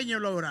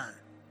 enséñelo a orar.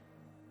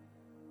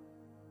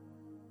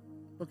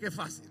 Porque es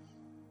fácil.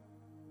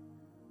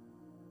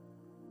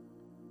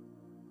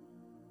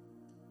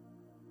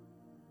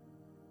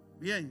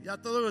 Bien,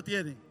 ya todo lo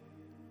tiene.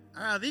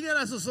 Ahora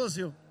dígale a su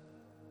socio: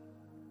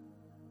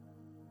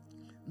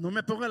 no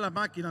me ponga la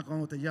máquina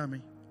cuando te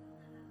llame.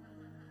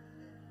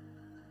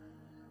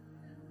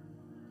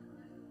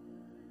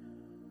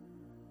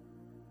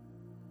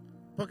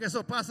 Porque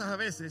eso pasa a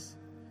veces,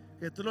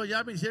 que tú lo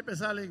llamas y siempre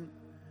salen: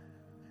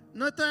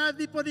 no está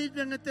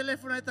disponible en el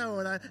teléfono a esta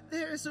hora,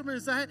 deje su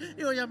mensaje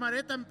y lo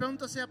llamaré tan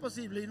pronto sea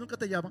posible, y nunca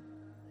te llama.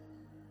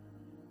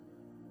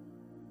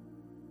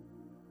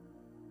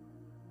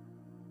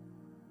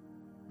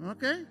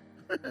 ¿Ok?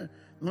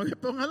 No le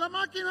ponga la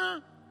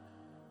máquina.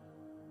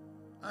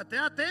 Esté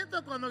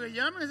atento cuando le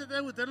llamen.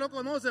 Usted lo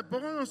conoce,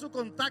 pónganlo en su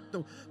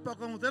contacto para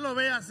cuando usted lo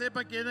vea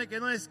sepa quién es, que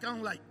no es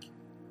scam like.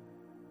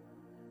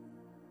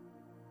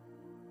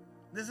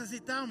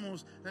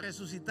 Necesitamos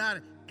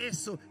resucitar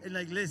eso en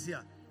la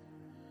iglesia.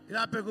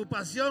 La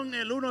preocupación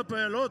el uno por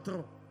el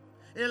otro,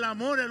 el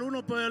amor el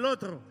uno por el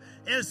otro,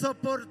 el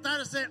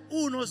soportarse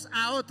unos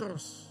a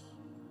otros.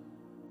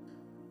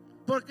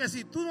 Porque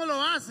si tú no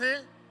lo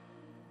haces,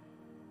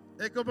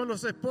 es como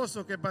los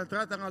esposos que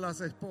maltratan a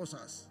las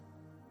esposas,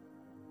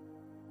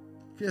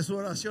 que su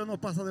oración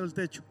no pasa del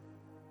techo.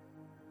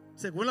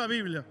 Según la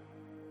Biblia,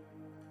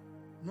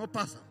 no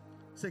pasa,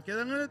 se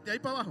quedan de ahí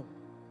para abajo.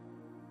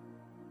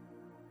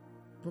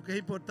 Porque es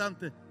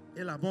importante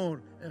el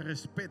amor, el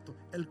respeto,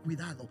 el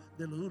cuidado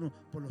de los unos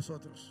por los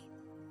otros.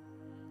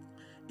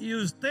 Y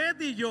usted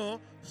y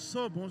yo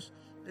somos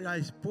la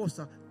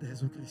esposa de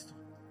Jesucristo.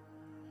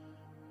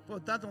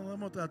 Por tanto, nos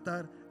debemos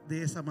tratar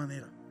de esa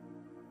manera.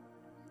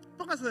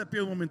 Póngase de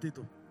pie un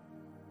momentito.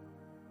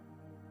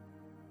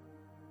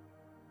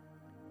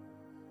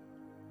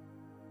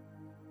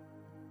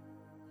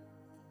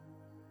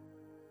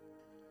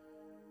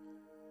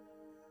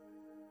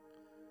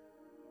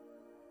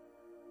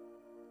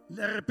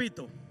 Le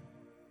repito,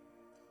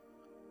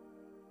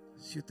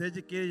 si usted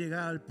quiere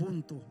llegar al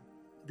punto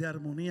de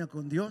armonía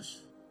con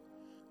Dios,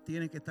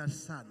 tiene que estar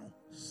sano,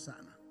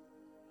 sana.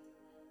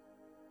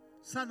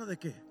 ¿Sano de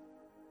qué?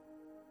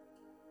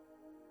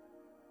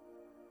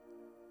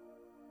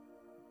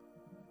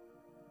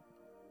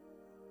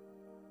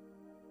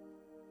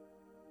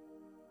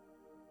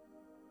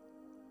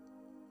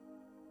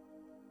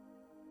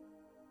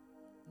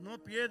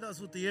 No pierda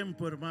su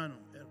tiempo, hermano,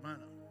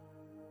 hermana.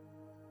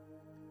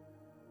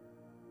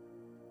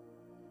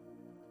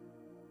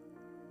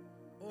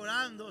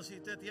 Orando si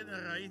usted tiene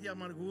raíz de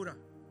amargura.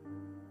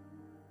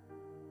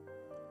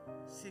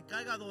 Si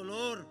caiga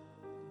dolor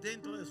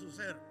dentro de su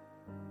ser.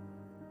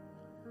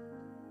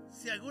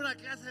 Si alguna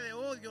clase de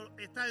odio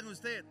está en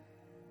usted.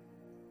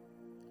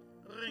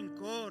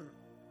 Rencor,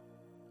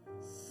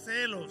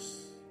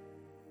 celos,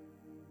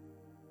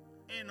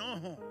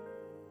 enojo,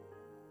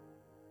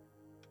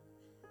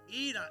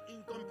 ira,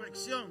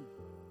 incomprensión.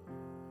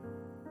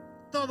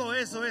 Todo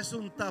eso es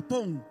un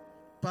tapón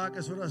para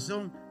que su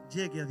oración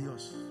llegue a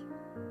Dios.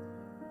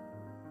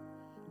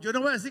 Yo no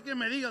voy a decir que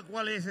me diga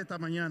cuál es esta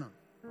mañana,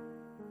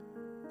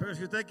 pero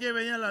si usted quiere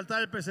venir al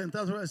altar y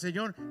presentarse al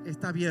Señor,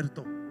 está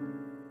abierto.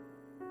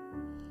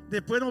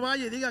 Después no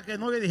vaya y diga que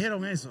no le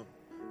dijeron eso.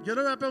 Yo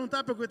no le voy a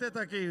preguntar por qué usted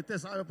está aquí. Usted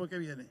sabe por qué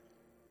viene.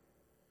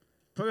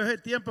 Pero es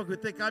el tiempo que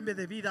usted cambie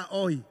de vida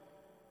hoy.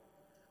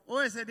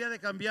 Hoy es el día de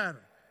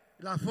cambiar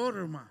la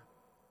forma.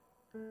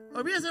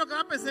 Olvídese lo que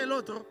va a pensar el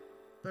otro,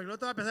 pero el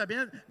otro va a pensar: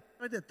 bien,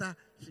 ¿dónde está?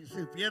 Si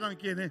supieran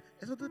quién es.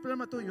 Eso es el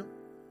problema tuyo.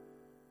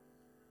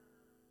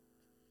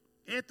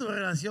 Es tu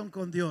relación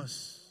con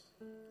Dios.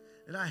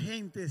 La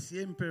gente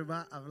siempre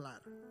va a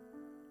hablar.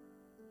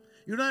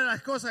 Y una de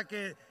las cosas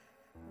que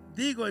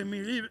digo en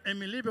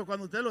mi libro,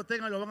 cuando ustedes lo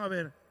tengan y lo van a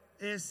ver,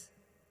 es: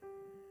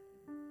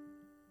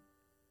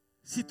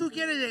 si tú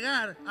quieres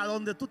llegar a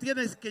donde tú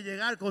tienes que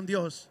llegar con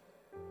Dios,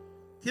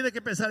 tiene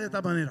que pensar de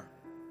esta manera.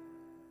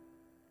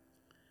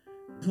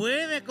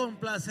 Puede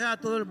complacer a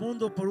todo el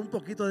mundo por un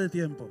poquito de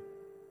tiempo.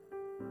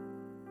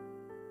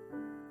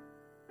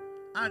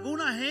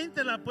 Alguna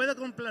gente la puede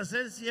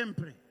complacer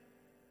siempre,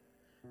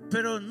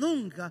 pero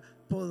nunca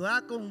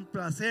podrá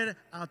complacer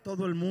a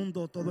todo el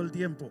mundo todo el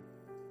tiempo.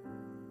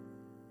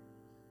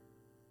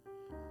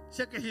 O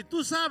sea que si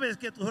tú sabes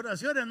que tus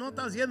oraciones no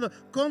están siendo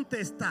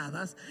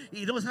contestadas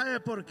y no sabes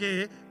por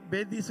qué,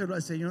 bendícelo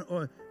al Señor.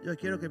 Oh, yo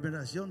quiero que mi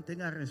oración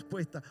tenga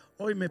respuesta.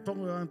 Hoy me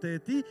pongo delante de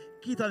ti,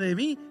 quita de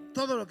mí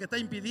todo lo que está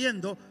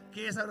impidiendo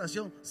que esa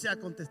oración sea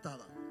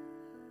contestada.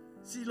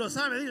 Si lo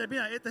sabes, dile,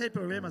 mira, este es el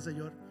problema,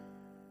 Señor.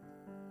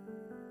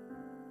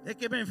 Es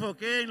que me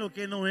enfoqué en lo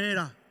que no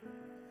era.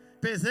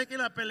 Pensé que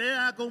la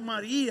pelea era con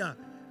María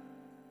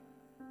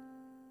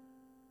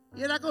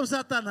y era con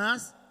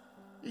Satanás.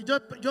 Y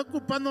yo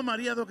culpando a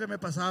María de lo que me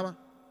pasaba.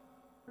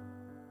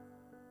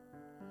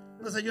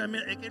 No, Señor,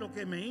 mira, es que lo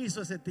que me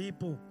hizo ese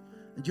tipo,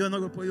 yo no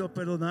lo he podido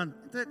perdonar.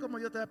 Entonces, ¿cómo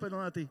yo te voy a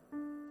perdonar a ti?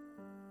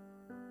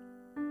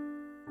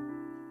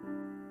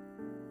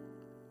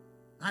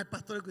 Ay,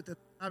 pastor, que usted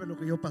sabe lo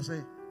que yo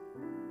pasé.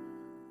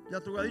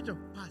 Ya tú lo has dicho,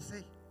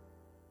 pasé.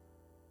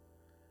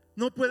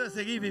 No puedes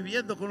seguir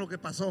viviendo con lo que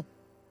pasó.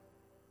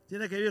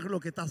 Tienes que vivir con lo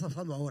que estás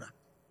pasando ahora.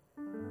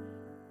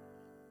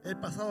 El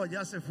pasado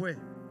ya se fue.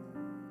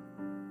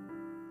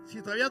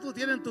 Si todavía tú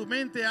tienes en tu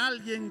mente a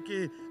alguien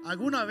que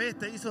alguna vez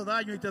te hizo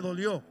daño y te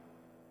dolió,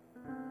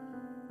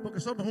 porque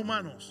somos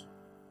humanos,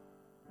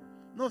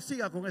 no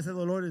sigas con ese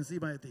dolor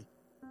encima de ti.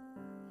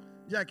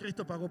 Ya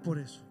Cristo pagó por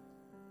eso.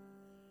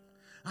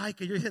 Ay,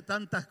 que yo hice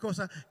tantas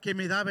cosas que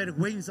me da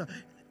vergüenza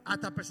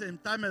hasta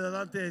presentarme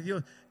delante de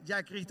Dios.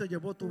 Ya Cristo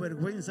llevó tu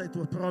vergüenza y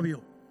tu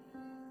oprobio.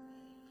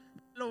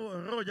 Lo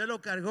borró, ya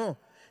lo cargó.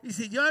 Y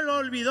si ya lo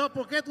olvidó,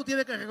 ¿por qué tú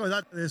tienes que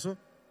recordarte de eso?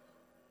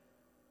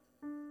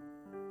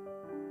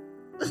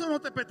 Eso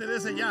no te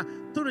pertenece ya.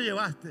 Tú lo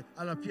llevaste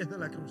a los pies de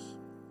la cruz.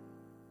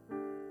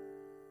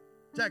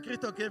 Ya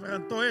Cristo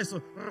quebrantó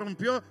eso,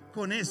 rompió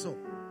con eso.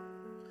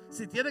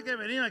 Si tiene que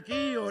venir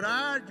aquí,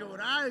 orar,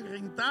 llorar,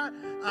 gritar,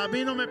 a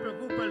mí no me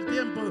preocupa el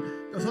tiempo.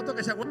 Nosotros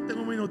que se aguanten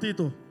un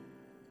minutito.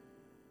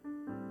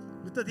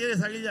 Usted tiene que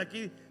salir de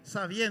aquí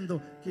sabiendo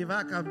que va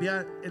a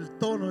cambiar el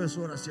tono de su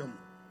oración.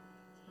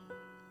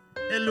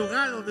 El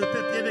lugar donde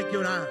usted tiene que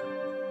orar.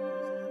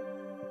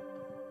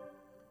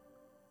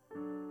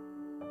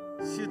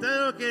 Si usted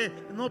es lo que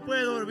no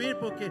puede dormir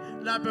porque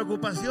las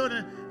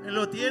preocupaciones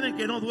lo tienen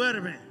que no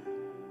duerme,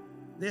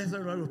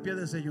 déjelo a los pies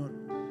del Señor.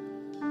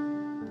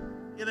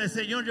 Y del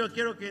Señor, yo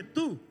quiero que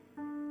tú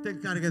te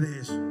encargues de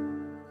eso.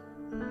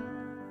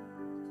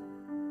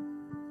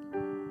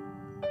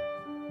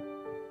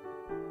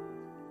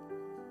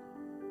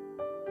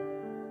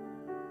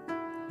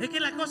 Es que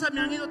las cosas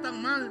me han ido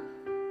tan mal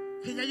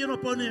que ya yo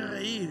no puedo ni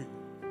reír.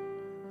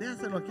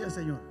 Déjaselo aquí al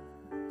Señor,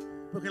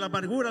 porque la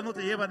amargura no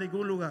te lleva a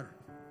ningún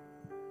lugar.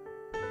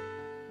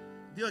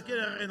 Dios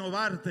quiere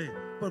renovarte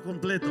por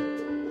completo.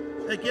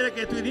 Él quiere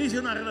que tú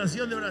inicies una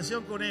relación de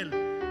oración con Él.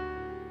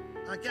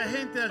 Aquí hay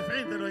gente al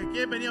frente, los que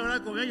quieren venir a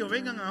orar con ellos,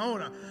 vengan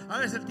ahora.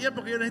 Ahora es el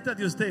tiempo que yo necesito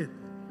de usted.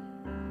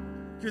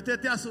 Que usted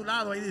esté a su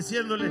lado ahí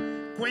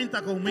diciéndole,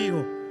 cuenta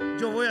conmigo.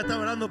 Yo voy a estar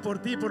orando por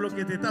ti, por lo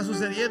que te está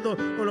sucediendo,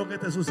 o lo que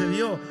te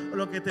sucedió, o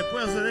lo que te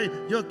pueda suceder.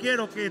 Yo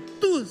quiero que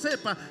tú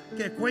sepas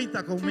que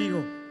cuenta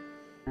conmigo.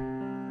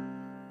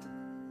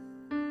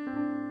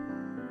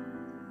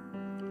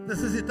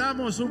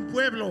 Necesitamos un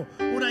pueblo,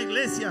 una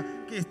iglesia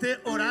que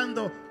esté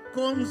orando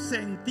con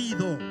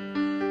sentido.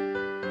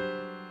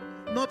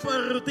 No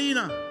por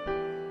rutina,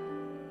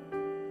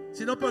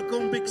 sino por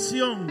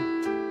convicción.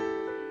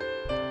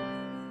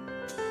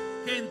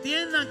 Que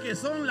entiendan que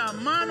son la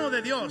mano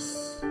de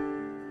Dios,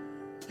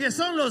 que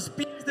son los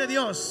pies de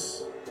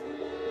Dios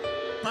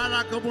para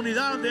la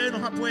comunidad donde Él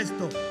nos ha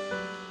puesto,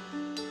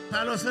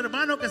 para los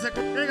hermanos que se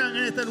congregan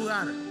en este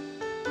lugar.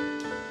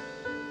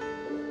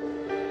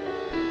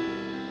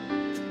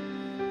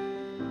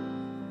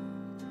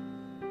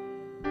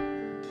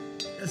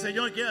 El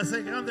Señor quiere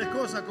hacer grandes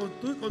cosas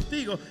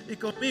contigo y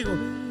conmigo,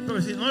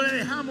 pero si no le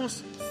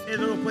dejamos,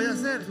 Él no lo puede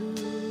hacer.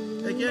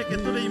 Él quiere que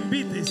tú le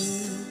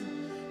invites.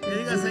 Que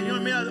diga, Señor,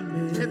 mira,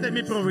 este es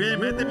mi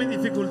problema, esta es mi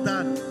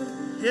dificultad.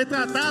 Y he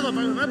tratado,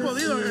 pero no he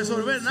podido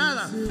resolver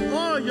nada.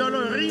 Hoy yo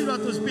lo rindo a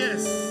tus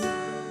pies.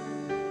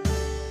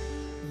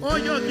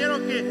 Hoy yo quiero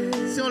que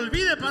se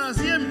olvide para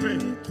siempre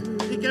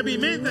y que mi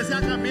mente sea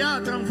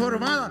cambiada,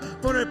 transformada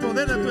por el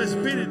poder de tu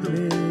Espíritu.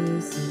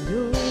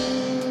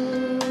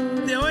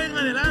 De hoy en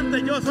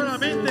adelante yo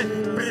solamente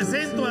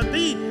presento a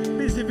ti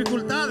mis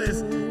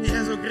dificultades y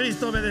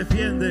Jesucristo me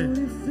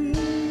defiende.